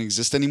that doesn't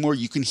exist anymore,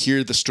 you can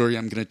hear the story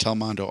I'm going to tell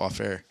Mondo off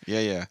air.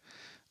 Yeah.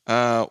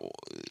 The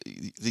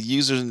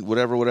user,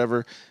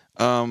 whatever,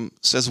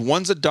 says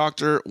one's a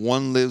doctor,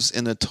 one lives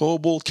in a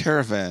towable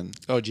caravan.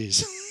 Oh,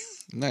 jeez.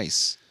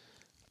 Nice.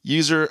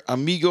 User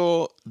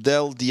Amigo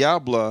del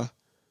Diablo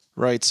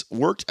writes,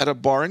 worked at a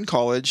bar in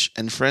college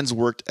and friends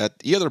worked at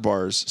the other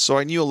bars, so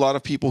I knew a lot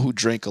of people who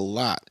drank a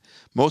lot.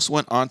 Most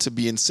went on to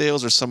be in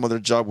sales or some other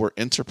job where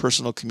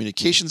interpersonal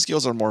communication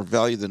skills are more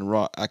valued than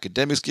raw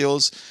academic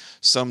skills.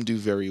 Some do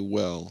very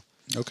well.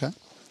 Okay.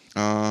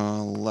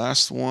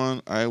 Last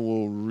one I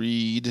will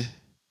read.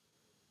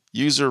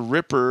 User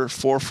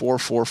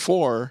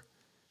Ripper4444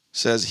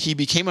 says he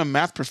became a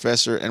math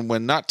professor, and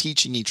when not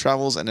teaching, he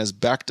travels and has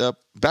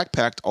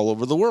backpacked all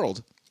over the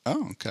world.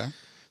 Oh, okay.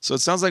 So it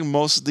sounds like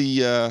most of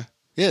the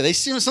it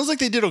sounds like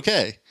they did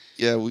okay.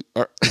 Yeah, we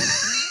are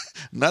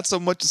not so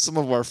much as some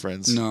of our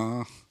friends.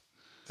 No,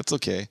 that's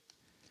okay.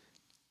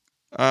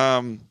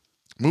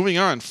 Moving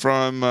on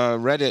from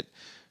Reddit,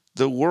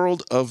 the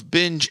world of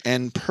binge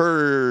and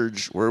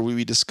purge, where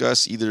we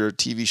discuss either a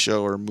TV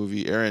show or a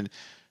movie. Aaron,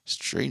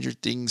 Stranger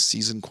Things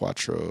season 4.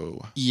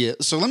 Yeah.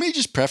 So let me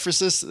just preface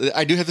this.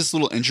 I do have this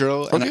little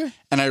intro, Okay.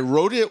 and I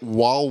wrote it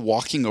while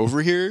walking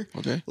over here.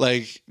 Okay.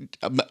 Like,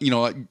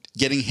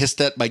 getting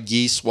hissed at by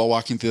geese while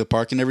walking through the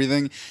park and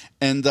everything.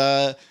 And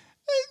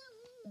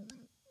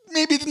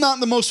maybe not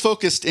the most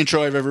focused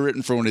intro I've ever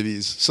written for one of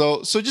these.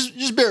 So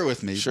just bear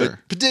with me. Sure.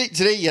 But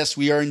today, yes,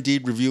 we are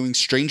indeed reviewing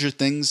Stranger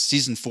Things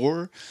season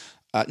 4.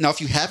 Now,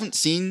 if you haven't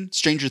seen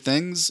Stranger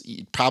Things,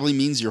 it probably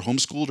means you're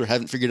homeschooled or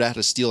haven't figured out how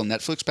to steal a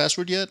Netflix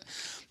password yet.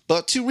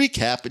 But to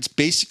recap, it's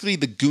basically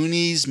the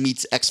Goonies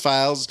meets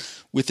X-Files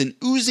with an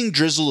oozing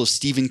drizzle of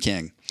Stephen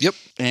King. Yep.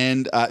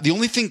 And the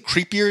only thing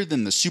creepier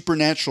than the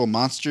supernatural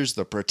monsters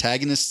the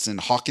protagonists in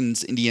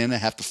Hawkins, Indiana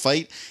have to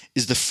fight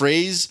is the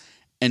phrase,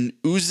 an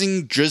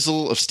oozing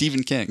drizzle of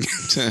Stephen King.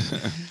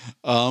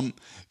 So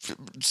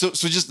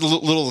just a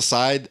little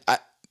aside, I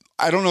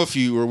don't know if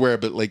you were aware,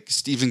 but like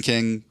Stephen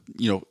King,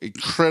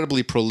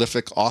 incredibly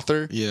prolific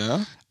author.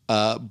 Yeah.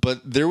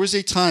 But there was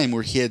a time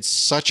where he had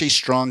such a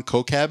strong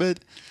coke habit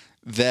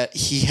that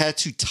he had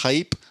to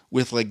type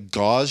with like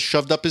gauze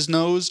shoved up his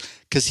nose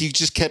because he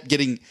just kept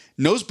getting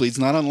nosebleeds,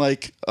 not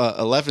unlike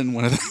 11,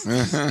 one of them.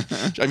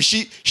 I mean,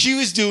 she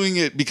was doing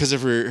it because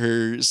of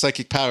her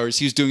psychic powers.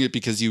 He was doing it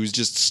because he was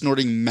just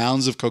snorting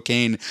mounds of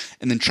cocaine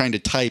and then trying to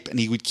type, and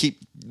he would keep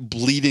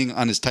bleeding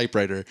on his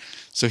typewriter.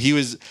 So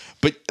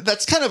but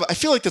that's I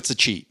feel like that's a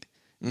cheat.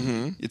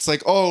 Mm-hmm. It's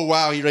like, oh,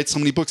 wow, he writes so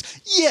many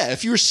books. Yeah,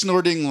 if you were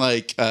snorting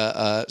like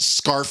a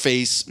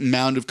Scarface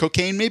mound of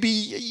cocaine, maybe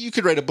you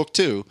could write a book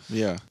too.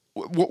 Yeah.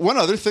 One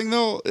other thing,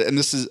 though, and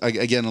this is,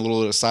 again, a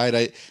little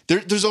aside,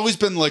 there's always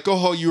been like,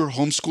 oh, you were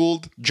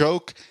homeschooled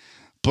joke,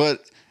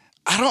 but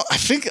I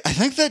think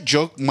that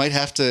joke might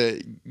have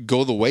to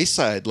go the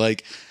wayside.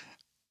 Like,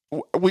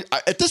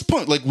 at this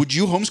point, like, would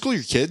you homeschool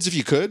your kids if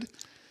you could?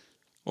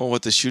 Well,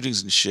 with the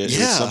shootings and shit,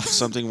 yeah. It's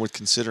something worth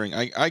considering.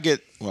 I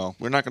get, well,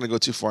 we're not going to go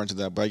too far into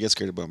that, but I get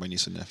scared about my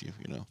niece and nephew,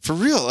 For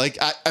real. Like,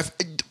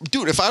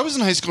 dude, if I was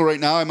in high school right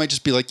now, I might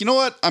just be like, you know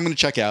what? I'm going to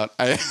check out.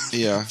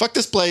 Yeah. Fuck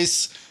this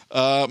place.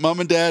 Mom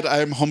and Dad,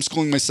 I'm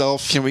homeschooling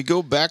myself. Can we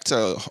go back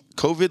to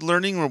COVID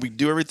learning where we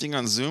do everything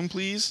on Zoom,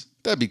 please?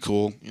 That'd be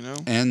cool.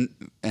 And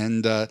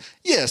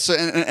yeah, so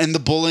and the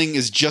bullying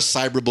is just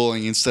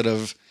cyberbullying instead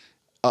of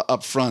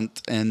up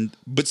front.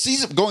 But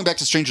going back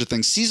to Stranger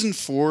Things, season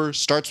 4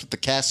 starts with the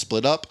cast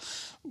split up.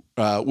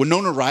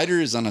 Winona Ryder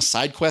is on a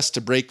side quest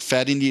to break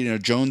Fat Indiana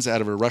Jones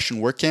out of a Russian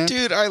work camp.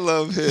 Dude, I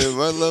love him.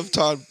 I love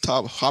Todd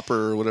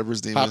Hopper or whatever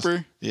his name is.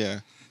 Hopper? Yeah.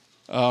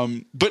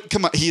 But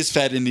come on, he is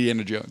Fat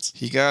Indiana Jones.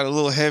 He got a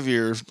little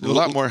heavier, a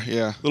lot more.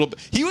 Yeah. Little bit.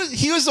 He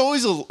was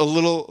always a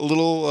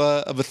little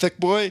of a thick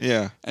boy.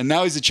 Yeah. And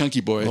now he's a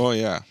chunky boy. Oh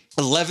yeah.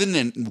 Eleven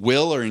and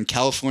Will are in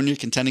California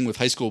contending with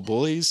high school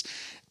bullies.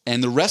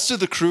 And the rest of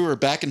the crew are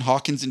back in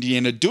Hawkins,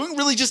 Indiana, doing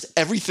really just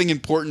everything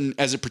important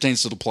as it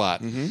pertains to the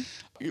plot. Mm-hmm.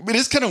 It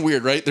is kind of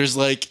weird, right? There's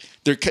this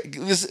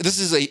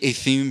is a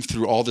theme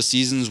through all the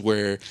seasons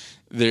where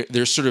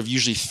there's sort of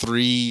usually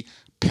 3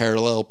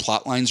 parallel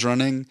plot lines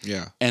running.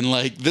 Yeah. And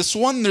like this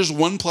one, there's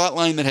one plot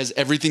line that has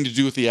everything to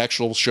do with the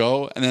actual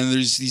show. And then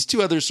there's these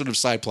 2 other sort of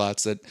side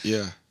plots that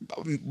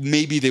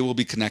maybe they will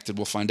be connected.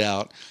 We'll find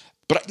out.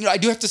 But I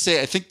do have to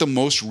say, I think the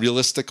most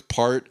realistic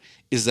part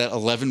is that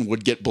 11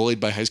 would get bullied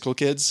by high school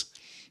kids.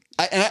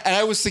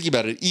 I was thinking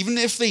about it. Even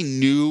if they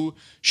knew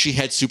she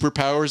had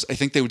superpowers, I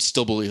think they would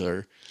still bully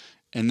her.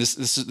 And this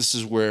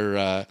is where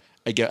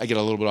I get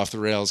a little bit off the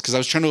rails, because I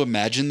was trying to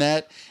imagine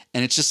that,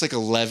 and it's just like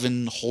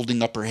 11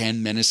 holding up her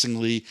hand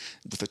menacingly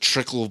with a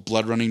trickle of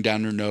blood running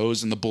down her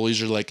nose, and the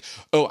bullies are like,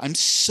 "Oh, I'm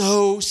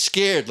so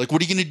scared. Like,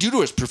 what are you going to do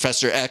to us,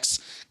 Professor X?"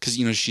 Because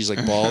she's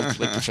like bald,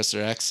 like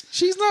Professor X.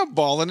 She's not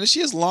bald, and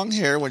she has long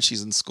hair when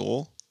she's in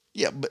school.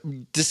 Yeah, but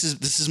this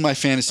is my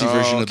fantasy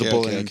version of the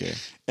bullying. Okay.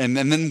 And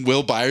then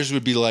Will Byers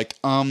would be like,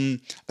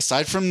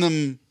 aside from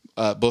them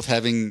both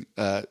having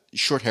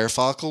short hair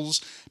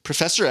follicles,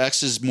 Professor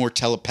X is more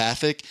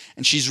telepathic,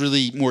 and she's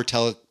really more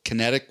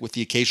telekinetic with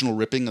the occasional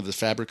ripping of the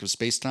fabric of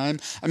space-time.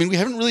 I mean, we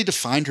haven't really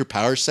defined her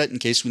power set in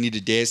case we need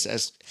a Deus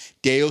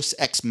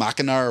Ex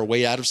Machina our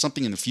way out of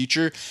something in the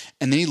future.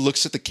 And then he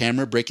looks at the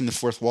camera, breaking the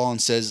fourth wall,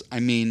 and says, I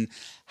mean,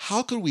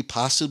 how could we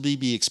possibly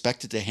be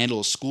expected to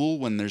handle a school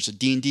when there's a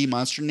D&D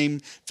monster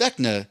named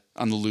Vecna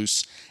on the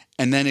loose?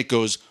 And then it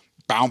goes,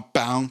 bow,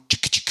 bow,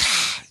 chicka,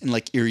 chicka, and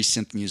like eerie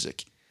synth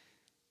music.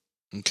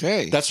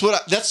 Okay. That's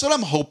what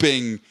I'm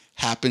hoping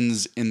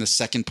happens in the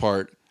second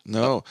part.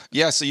 No.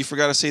 Yeah, so you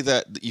forgot to say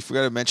that. You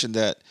forgot to mention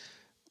that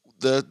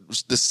the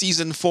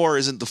season 4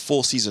 isn't the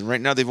full season. Right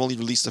now they've only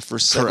released the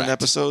first 7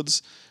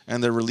 episodes,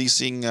 and they're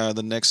releasing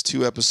the next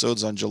 2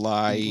 episodes on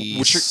July,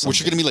 which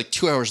are going to be like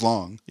 2 hours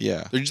long.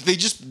 Yeah. They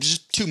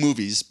just 2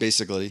 movies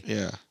basically.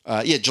 Yeah.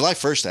 July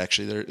 1st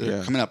actually.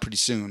 They're coming out pretty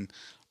soon.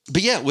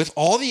 But yeah, with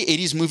all the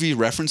 80s movie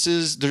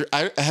references,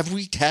 have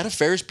we had a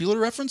Ferris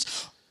Bueller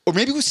reference? Or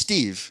maybe with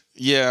Steve.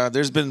 Yeah,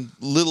 there's been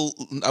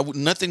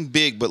nothing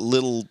big, but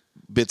little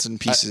bits and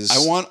pieces.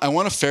 I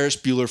want a Ferris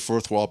Bueller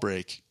fourth wall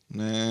break.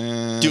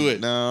 Nah, do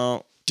it.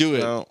 No. Do it.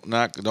 No,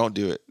 don't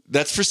do it.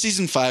 That's for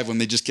season 5 when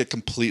they just get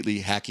completely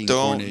hacking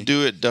corny. Don't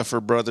do it,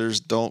 Duffer Brothers.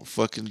 Don't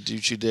fucking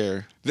you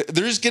dare.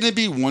 There's going to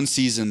be one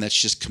season that's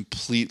just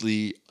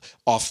completely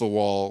off the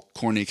wall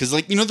corny. Because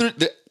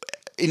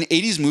in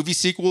 80s movie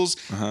sequels,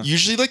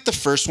 usually like the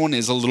first one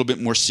is a little bit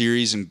more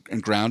serious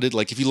and grounded.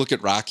 Like if you look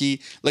at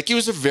Rocky, like it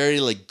was a very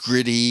like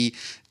gritty,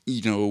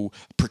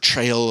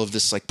 portrayal of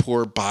this like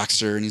poor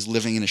boxer, and he's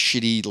living in a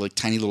shitty like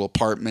tiny little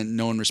apartment.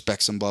 No one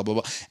respects him, blah, blah,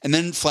 blah. And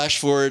then flash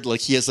forward, like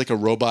he has like a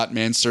robot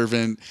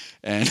manservant,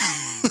 and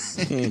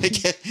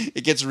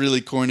it gets really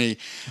corny.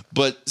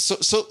 But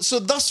so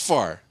thus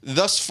far,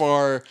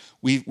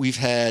 we've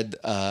had,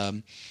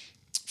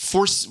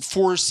 4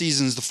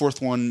 seasons, the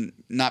 4th one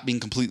not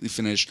being completely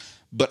finished.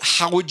 But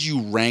how would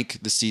you rank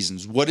the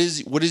seasons? What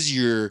is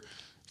your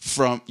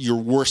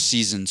worst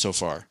season so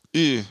far?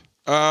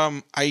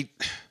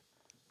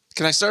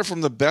 Can I start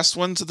from the best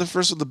one to the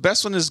first one? The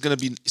best one is going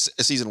to be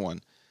season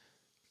 1.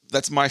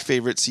 That's my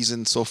favorite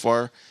season so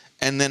far.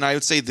 And then I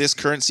would say this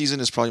current season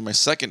is probably my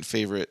second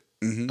favorite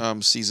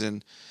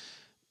season.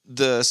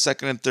 The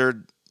second and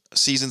third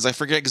seasons, I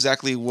forget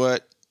exactly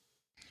what.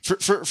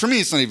 For me,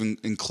 it's not even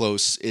in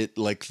close. It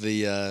like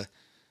the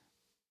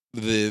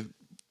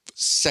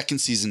second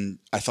season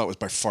I thought was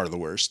by far the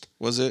worst.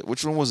 Was it?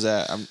 Which one was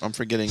that? I'm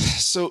forgetting.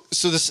 So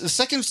the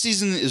second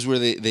season is where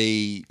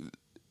they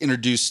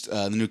introduced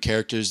the new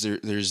characters.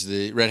 There's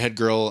the redhead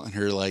girl and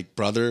her like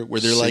brother,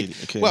 where they're like,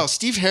 "Wow,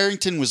 Steve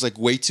Harrington was like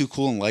way too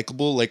cool and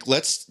likable. Like,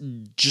 let's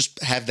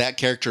just have that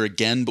character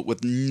again, but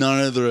with none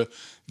of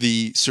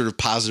the sort of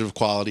positive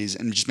qualities,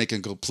 and just make a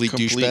complete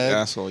douchebag,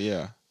 asshole."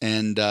 Yeah.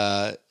 And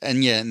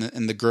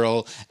the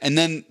girl, and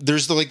then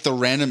there's the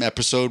random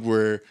episode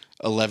where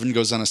 11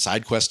 goes on a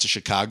side quest to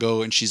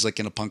Chicago, and she's like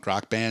in a punk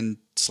rock band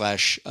 /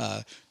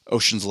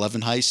 Ocean's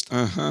 11 heist.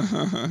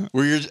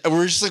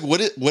 We're just like,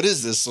 what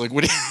is this? Like,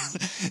 what?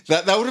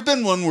 that would have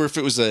been one where if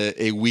it was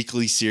a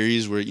weekly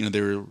series where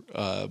they were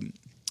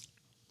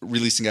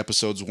releasing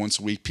episodes once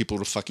a week, people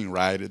would have fucking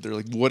rioted. They're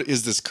like, what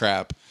is this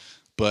crap?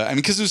 But I mean,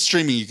 because it was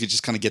streaming, you could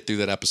just kind of get through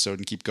that episode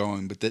and keep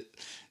going. But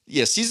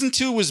season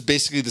 2 was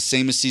basically the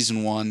same as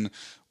season 1,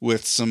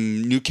 with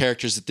some new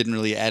characters that didn't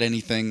really add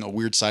anything, a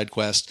weird side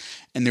quest.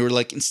 And they were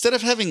like, instead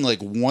of having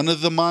like one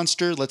of the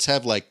monster, let's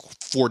have like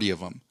 40 of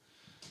them.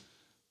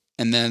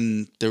 And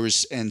then there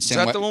was Is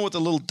that the one with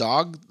the little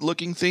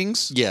dog-looking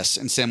things? Yes,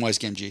 and Samwise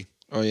Gamgee.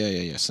 Oh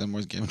yeah.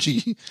 Samwise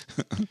Gamgee.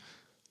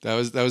 That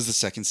was the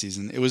second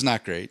season. It was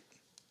not great.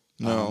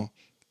 No,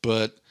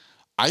 but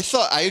I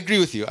agree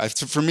with you.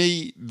 For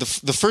me,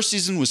 the first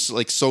season was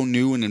like so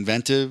new and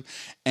inventive,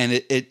 and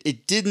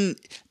it didn't.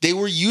 They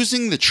were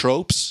using the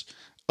tropes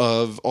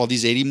of all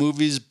these 80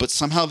 movies, but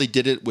somehow they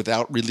did it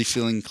without really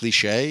feeling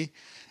cliche.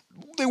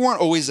 They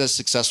weren't always as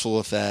successful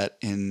with that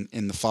in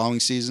the following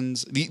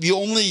seasons. The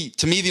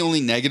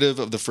only negative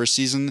of the first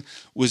season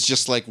was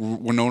just like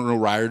Winona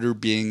Ryder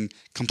being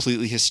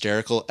completely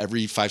hysterical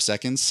every 5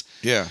 seconds.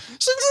 yeah.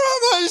 It's like,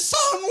 oh, my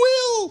son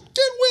Will,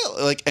 get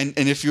Will. Like, and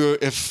if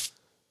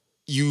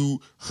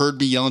you heard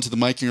me yell into the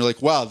mic and you're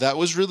like, wow, that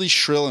was really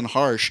shrill and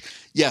harsh.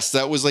 Yes,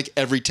 that was like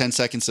every 10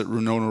 seconds that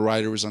Winona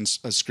Ryder was on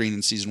a screen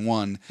in season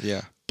 1.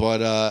 Yeah.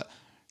 But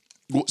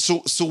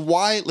so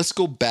why? Let's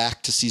go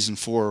back to season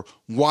 4.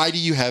 Why do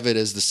you have it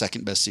as the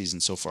second best season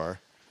so far?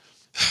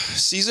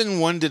 Season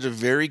 1 did a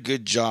very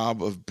good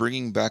job of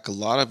bringing back a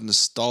lot of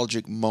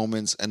nostalgic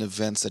moments and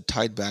events that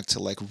tied back to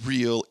like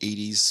real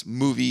 80s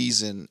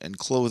movies and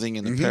clothing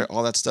and apparel,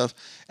 all that stuff.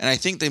 And I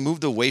think they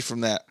moved away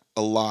from that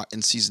a lot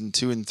in season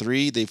 2 and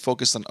 3. They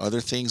focused on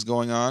other things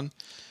going on.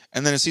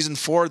 And then in season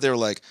 4, they were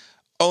like,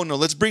 oh no,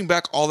 let's bring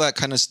back all that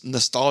kind of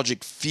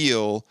nostalgic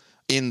feel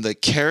in the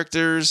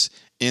characters,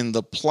 in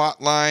the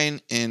plot line,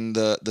 in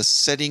the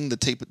setting, the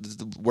tape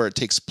where it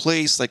takes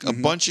place, like a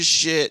bunch of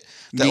shit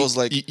that was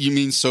like. You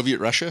mean Soviet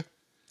Russia?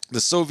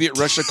 The Soviet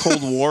Russia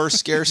Cold War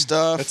scare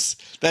stuff.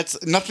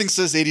 That's nothing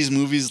says 80s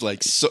movies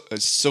like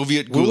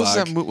Soviet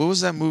Gulag. What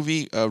was that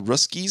movie?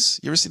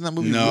 Ruskies? You ever seen that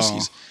movie? No.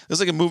 Ruskies. There's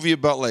like a movie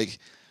about like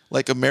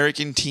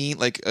American teen,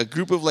 like a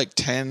group of like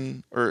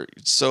 10 or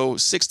so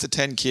 6 to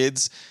 10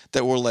 kids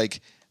that were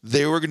like.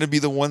 They were going to be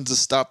the ones to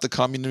stop the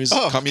communist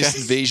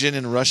invasion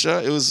in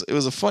Russia. It was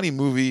a funny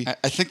movie.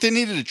 I think they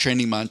needed a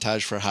training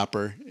montage for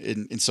Hopper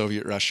in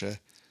Soviet Russia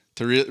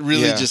to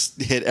really just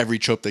hit every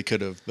trope they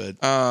could have.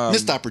 But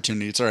missed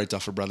opportunity. It's all right,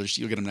 Duffer Brothers.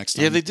 You'll get them next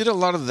time. Yeah, they did a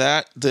lot of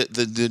that.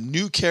 The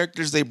new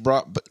characters they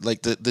brought, but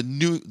like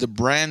the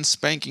brand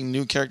spanking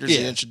new characters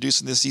they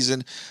introduced in this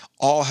season,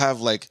 all have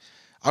like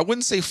I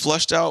wouldn't say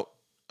flushed out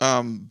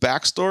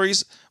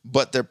backstories,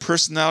 but their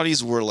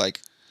personalities were like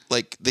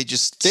they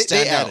just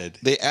stand out.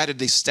 They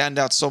stand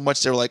out so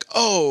much. They're like,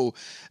 oh,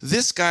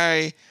 this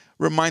guy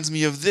reminds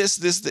me of this.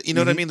 You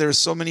know what I mean? There's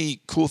so many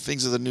cool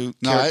things of the new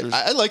characters.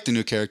 I like the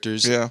new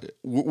characters. Yeah.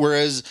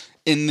 Whereas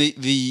in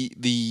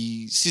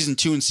the season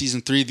 2 and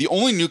season 3, the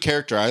only new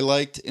character I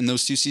liked in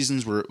those 2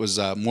 seasons was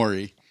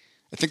Maury.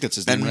 I think that's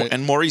his name, right?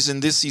 And Maury's in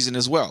this season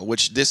as well.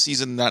 Which this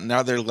season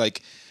now they're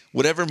like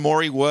whatever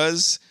Maury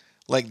was.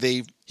 Like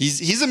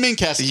he's a main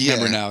cast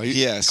member now.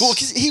 Yes, cool.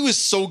 Because he was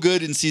so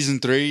good in season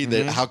 3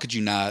 that how could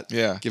you not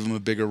give him a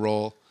bigger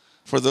role?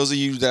 For those of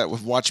you that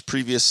have watched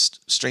previous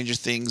Stranger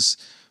Things,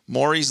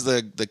 Maury's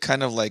the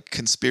kind of like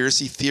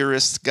conspiracy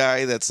theorist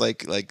guy that's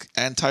like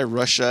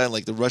anti-Russia and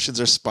like the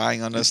Russians are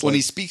spying on us. When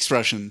he speaks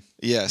Russian.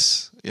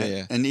 Yes.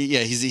 Yeah. And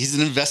he's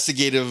an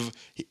investigative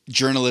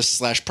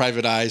journalist /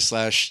 private eye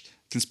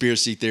 /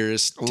 conspiracy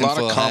theorist. A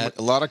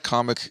lot of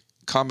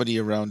comedy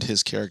around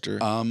his character.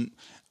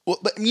 Well,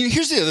 but I mean,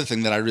 here's the other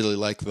thing that I really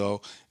like,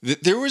 though.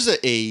 There was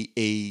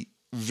a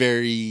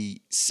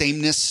very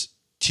sameness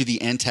to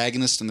the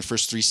antagonist in the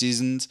first 3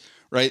 seasons,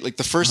 right? Like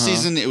the first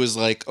season, it was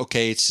like,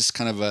 okay, it's just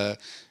kind of a,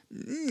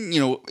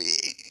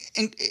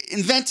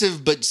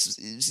 inventive, but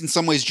in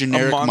some ways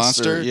generic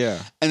monster.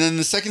 Yeah. And then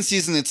the second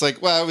season, it's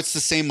like, well, it's the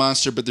same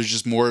monster, but there's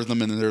just more of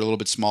them and they're a little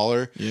bit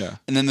smaller. Yeah.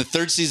 And then the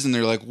third season,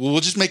 they're like, well, we'll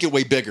just make it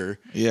way bigger.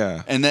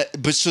 Yeah. And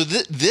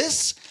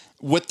this.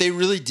 What they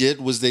really did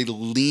was they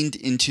leaned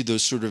into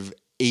those sort of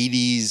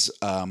 80s,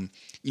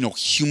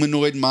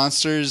 humanoid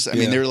monsters. I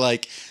mean, they're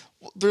like,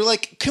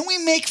 can we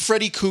make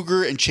Freddy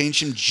Krueger and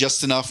change him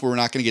just enough where we're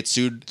not going to get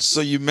sued?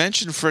 So you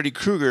mentioned Freddy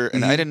Krueger,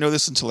 and I didn't know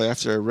this until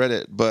after I read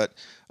it, but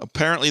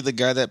apparently the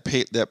guy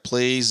that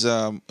plays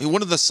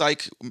one of the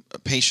psych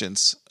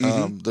patients,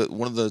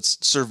 one of the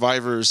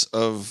survivors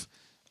of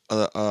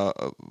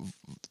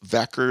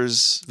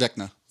Vecna's,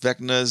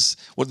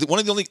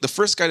 the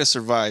first guy to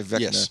survive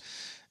Vecna. Yes.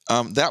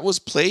 That was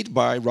played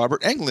by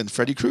Robert Englund,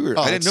 Freddy Krueger.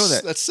 Oh, I didn't know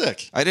that. That's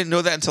sick. I didn't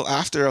know that until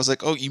after. I was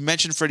like, oh, you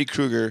mentioned Freddy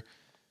Krueger.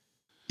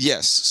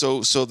 Yes.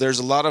 So there's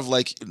a lot of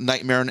like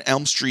Nightmare on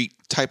Elm Street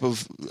type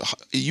of.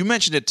 You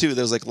mentioned it too.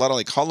 There's like a lot of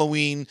like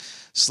Halloween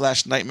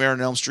 / Nightmare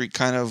on Elm Street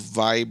kind of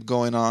vibe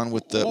going on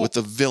with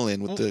the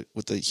villain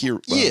with the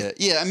hero. Yeah.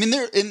 I mean,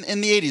 they're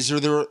in the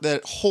 80s. There were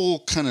that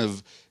whole kind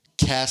of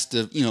cast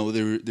of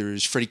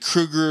there's Freddy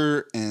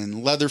Krueger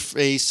and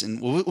Leatherface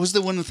and what was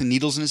the one with the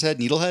needles in his head?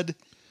 Needlehead.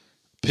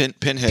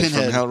 Pinhead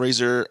from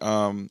Hellraiser,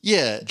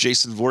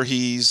 Jason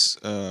Voorhees,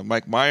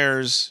 Mike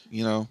Myers,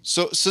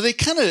 So they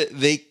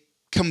combined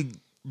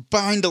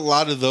a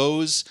lot of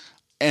those,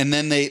 and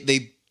then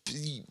they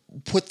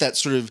put that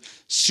sort of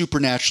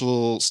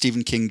supernatural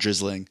Stephen King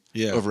drizzling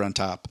over on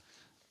top.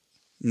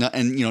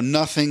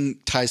 Nothing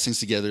ties things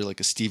together like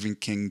a Stephen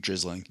King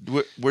drizzling.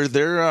 Were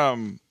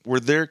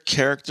there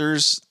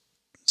characters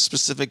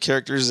specific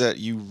characters that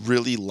you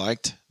really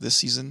liked this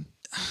season?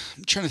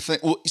 I'm trying to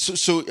think. Well,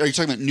 so are you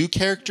talking about new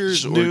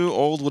characters? Just new,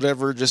 old,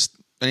 whatever, just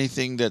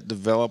anything that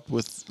developed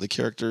with the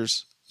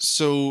characters?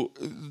 So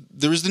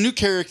there was the new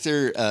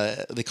character.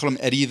 They called him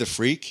Eddie the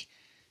Freak,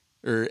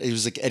 or it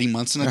was like Eddie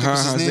Munson. I think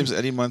was his name. name's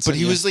Eddie Munson. But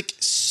he was like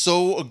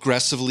so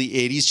aggressively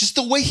 80s, just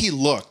the way he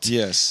looked.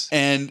 Yes.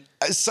 And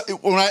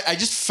when I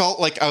just felt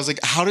like I was like,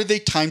 how did they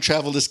time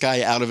travel this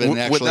guy out of an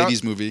actual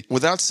 80s movie?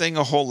 Without saying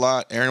a whole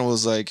lot, Aaron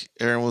was like,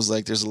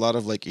 there's a lot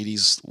of like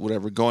 80s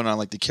whatever going on,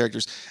 like the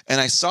characters. And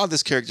I saw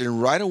this character,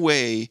 and right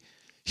away,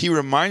 he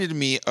reminded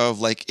me of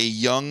like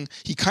he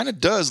kind of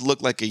does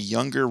look like a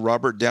younger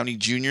Robert Downey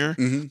Jr.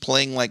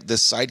 Playing like the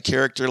side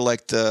character,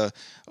 like what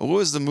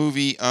was the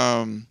movie,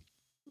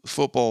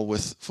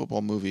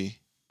 football movie.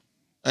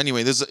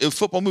 Anyway, there's a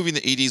football movie in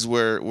the 80s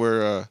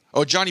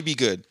where Johnny Be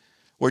Good,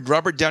 where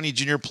Robert Downey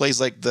Jr. plays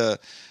like the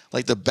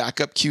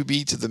backup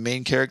QB to the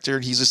main character,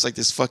 and he's just like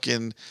this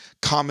fucking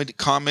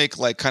comic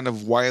like kind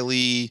of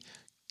wily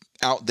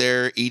out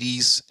there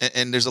 80s,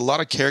 and there's a lot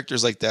of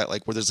characters like that,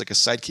 like where there's like a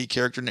sidekick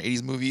character in the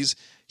 80s movies.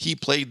 He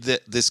played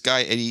this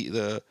guy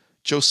the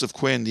Joseph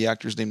Quinn, the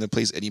actor's name that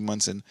plays Eddie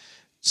Munson.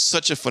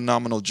 Such a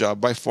phenomenal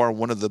job. By far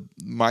one of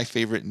my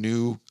favorite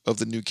new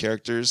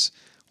characters.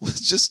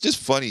 Was just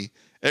funny.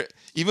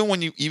 Even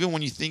when you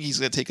think he's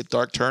gonna take a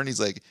dark turn,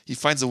 he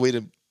finds a way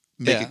to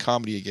make it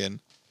comedy again.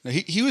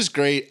 He was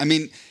great. I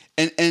mean,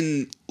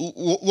 and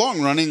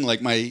long running,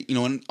 like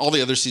in all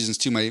the other seasons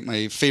too,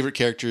 my favorite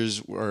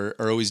characters are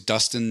always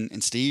Dustin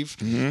and Steve.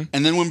 Mm-hmm.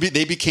 And then when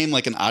they became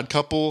like an odd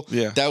couple,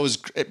 that was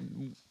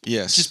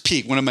just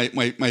peak. One of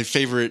my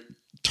favorite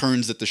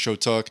turns that the show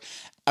took.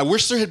 I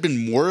wish there had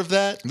been more of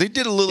that. They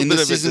did a little bit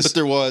of season, it, but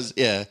there was,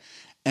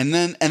 And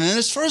then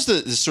as far as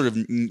the sort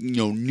of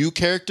new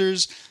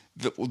characters,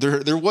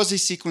 there was a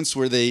sequence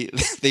where they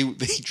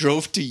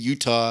drove to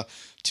Utah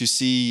to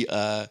see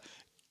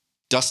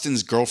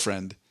Dustin's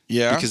girlfriend.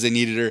 Yeah, because they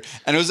needed her,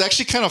 and it was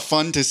actually kind of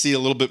fun to see a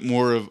little bit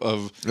more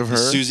of her,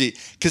 Susie,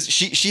 because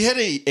she had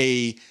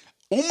a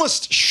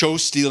almost show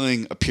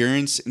stealing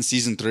appearance in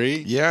season 3.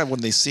 Yeah, when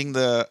they sing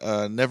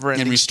the Never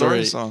Ending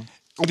Story song.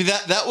 I mean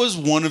that was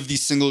one of the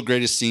single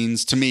greatest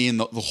scenes to me in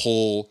the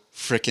whole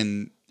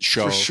frickin'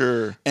 show. For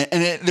sure.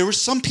 And there were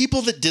some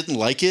people that didn't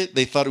like it.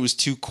 They thought it was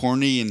too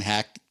corny and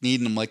hackneyed,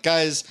 and I'm like,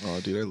 guys, oh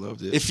dude, I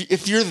loved it.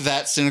 If you're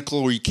that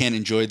cynical where you can't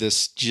enjoy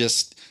this,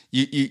 just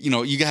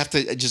you have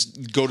to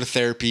just go to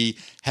therapy,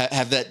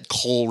 have that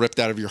coal ripped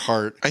out of your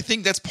heart. I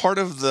think that's part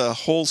of the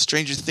whole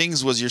Stranger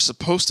Things was you're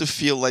supposed to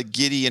feel like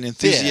giddy and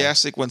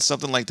enthusiastic when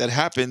something like that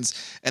happens,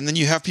 and then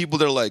you have people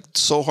that are like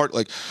so hard,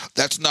 like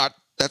that's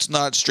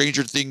not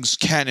Stranger Things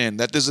canon.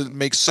 That doesn't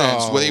make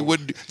sense. Well,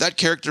 that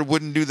character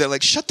wouldn't do that.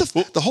 Like, shut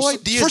the whole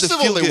idea. First is to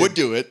of all, they would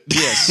do it.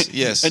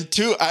 Yes. And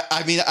two,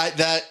 I mean,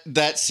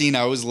 that scene,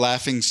 I was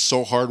laughing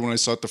so hard when I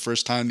saw it the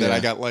first time that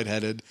I got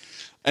lightheaded.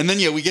 And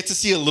then we get to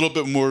see a little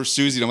bit more of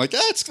Susie. And I'm like,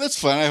 that's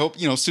fun. I hope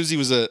Susie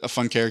was a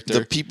fun character.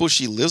 The people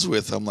she lives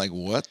with, I'm like,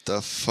 what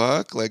the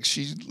fuck? Like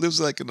she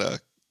lives like in a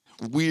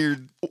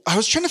weird. I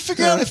was trying to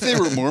figure out if they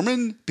were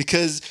Mormon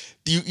because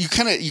you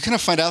kind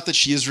of find out that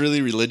she is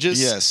really religious.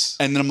 Yes.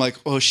 And then I'm like,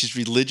 oh, she's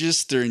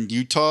religious. They're in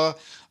Utah.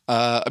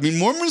 I mean,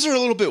 Mormons are a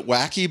little bit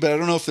wacky, but I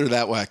don't know if they're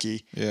that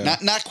wacky. Yeah.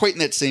 Not quite in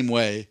that same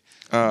way.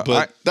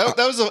 But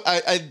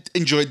I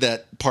enjoyed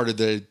that part of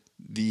the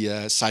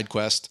side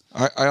quest.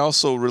 I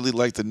also really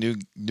like the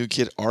new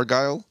kid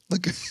Argyle,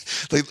 like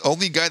the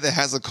only guy that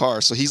has a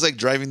car, so he's like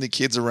driving the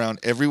kids around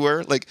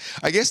everywhere. Like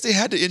I guess they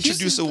had to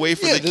introduce a way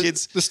for the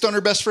kids, the stoner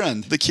best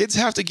friend. The kids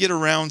have to get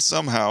around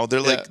somehow.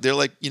 They're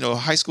like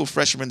high school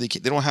freshmen. They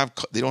don't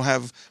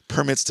have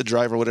permits to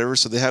drive or whatever,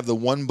 so they have the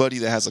one buddy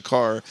that has a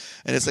car,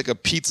 and it's like a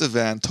pizza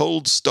van,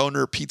 total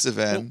stoner pizza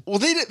van. Well,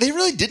 they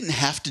really didn't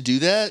have to do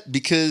that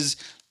because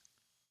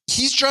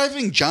he's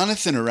driving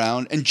Jonathan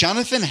around, and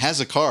Jonathan has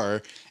a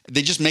car.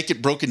 They just make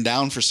it broken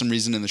down for some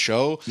reason in the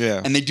show.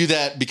 Yeah. And they do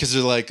that because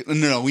they're like,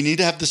 no, we need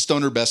to have the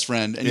stoner best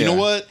friend. And you know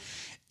what?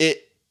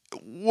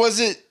 Was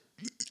it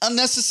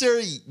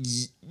unnecessary?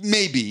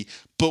 Maybe.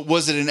 But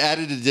was it an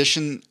added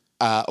addition?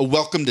 A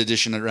welcomed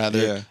addition, rather.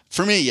 Yeah.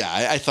 For me,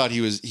 I thought he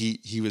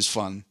was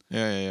fun.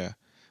 Yeah.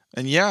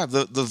 And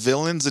the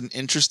villain's an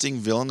interesting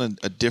villain,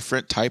 a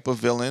different type of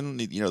villain.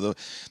 The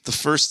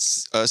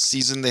first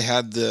season they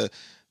had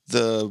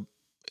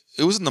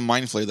it was in the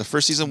Mind Flayer. The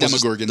first season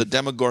was the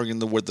Demogorgon,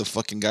 where the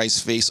fucking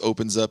guy's face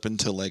opens up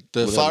into like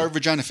the flower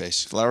vagina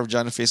face. Flower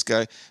vagina face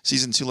guy.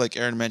 Season 2, like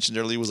Aaron mentioned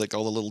earlier, was like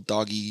all the little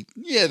doggy.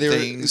 Yeah, they were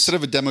instead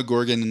of a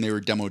Demogorgon, and they were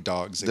demo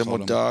dogs. Demo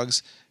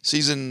dogs.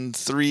 Season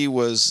 3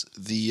 was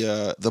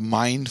the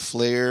Mind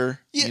Flayer.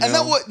 Yeah, and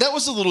that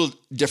was a little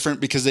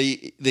different because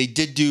they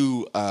did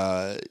do.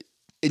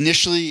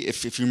 Initially,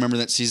 if you remember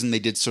that season, they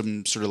did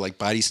some sort of like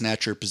body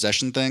snatcher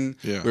possession thing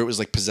where it was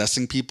like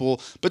possessing people.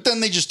 But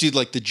then they just do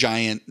like the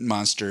giant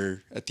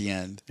monster at the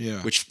end,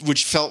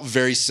 which felt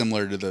very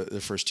similar to the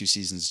first 2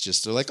 seasons.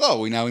 Just they're like, oh,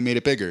 we made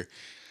it bigger.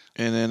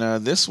 And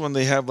then this one,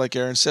 they have, like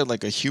Aaron said,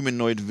 like a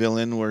humanoid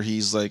villain where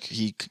he's like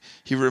he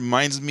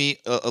reminds me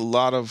a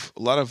lot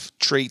of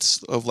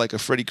traits of like a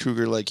Freddy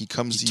Krueger. Like he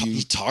comes to you,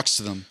 He talks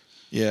to them.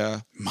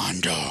 yeah,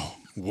 Mondo,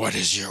 what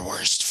is your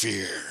worst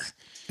fear?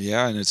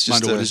 yeah, and it's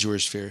just Mondo, what is your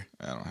worst fear?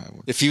 I don't have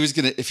one. If he was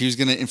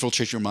gonna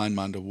infiltrate your mind,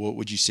 Mondo, what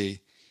would you see?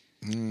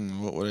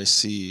 What would I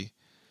see?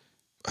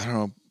 I don't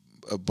know.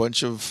 A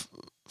bunch of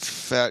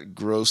fat,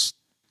 gross,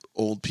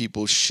 old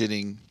people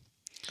shitting.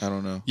 I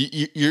don't know.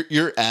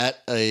 You're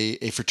at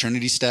a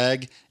fraternity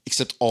stag,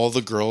 except all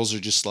the girls are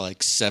just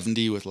like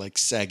 70 with like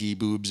saggy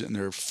boobs and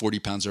they're 40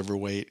 pounds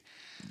overweight.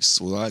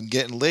 So I'm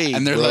getting laid,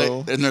 And they're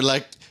bro.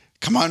 like,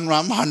 come on,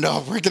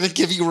 Mondo, we're gonna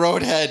give you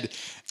Roadhead.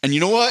 And you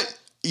know what?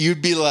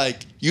 You'd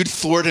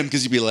thwart him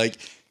because you'd be like,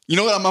 you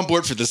know what? I'm on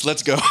board for this.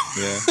 Let's go.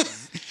 Yeah.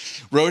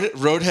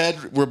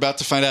 Roadhead, we're about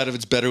to find out if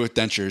it's better with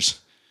dentures.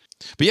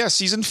 But yeah,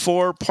 season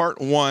 4, part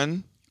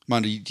 1.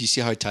 Mondo, do you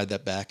see how I tied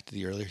that back to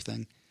the earlier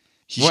thing?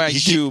 Well, I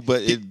do,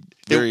 but it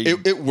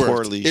worked.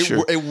 poorly.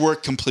 Sure. It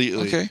worked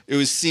completely. Okay. It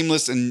was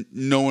seamless, and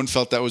no one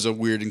felt that was a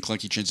weird and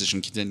clunky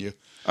transition. Continue.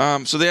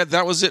 So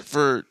that was it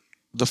for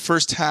the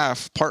first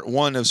half, part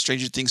 1 of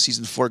Stranger Things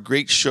season 4.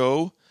 Great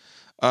show.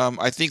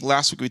 I think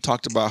last week we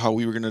talked about how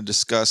we were going to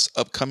discuss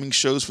upcoming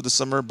shows for the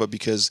summer, but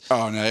because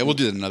Oh no, we'll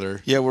do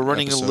another. yeah, we're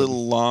running episode. a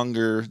little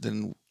longer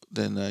than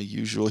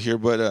usual here.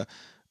 But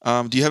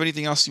do you have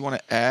anything else you want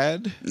to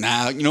add?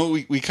 Nah,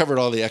 we covered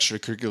all the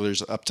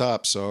extracurriculars up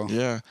top, so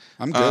Yeah,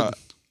 I'm good.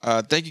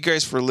 Thank you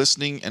guys for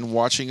listening and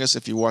watching us.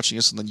 If you're watching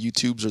us on the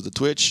YouTubes or the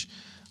Twitch,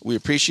 we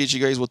appreciate you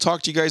guys. We'll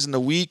talk to you guys in a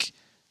week.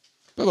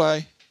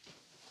 Bye-bye.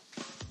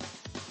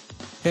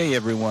 Hey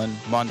everyone,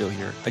 Mondo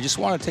here. I just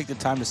want to take the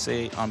time to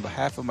say on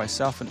behalf of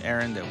myself and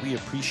Aaron that we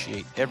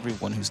appreciate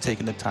everyone who's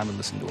taken the time to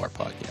listen to our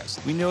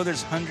podcast. We know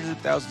there's hundreds of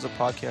thousands of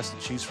podcasts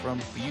to choose from,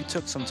 but you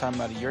took some time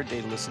out of your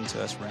day to listen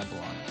to us ramble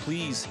on.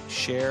 Please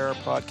share our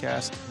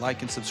podcast,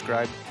 like and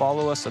subscribe,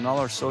 follow us on all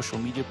our social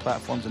media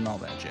platforms and all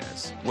that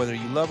jazz. Whether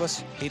you love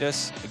us, hate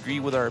us, agree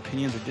with our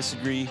opinions or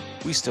disagree,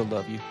 we still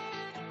love you.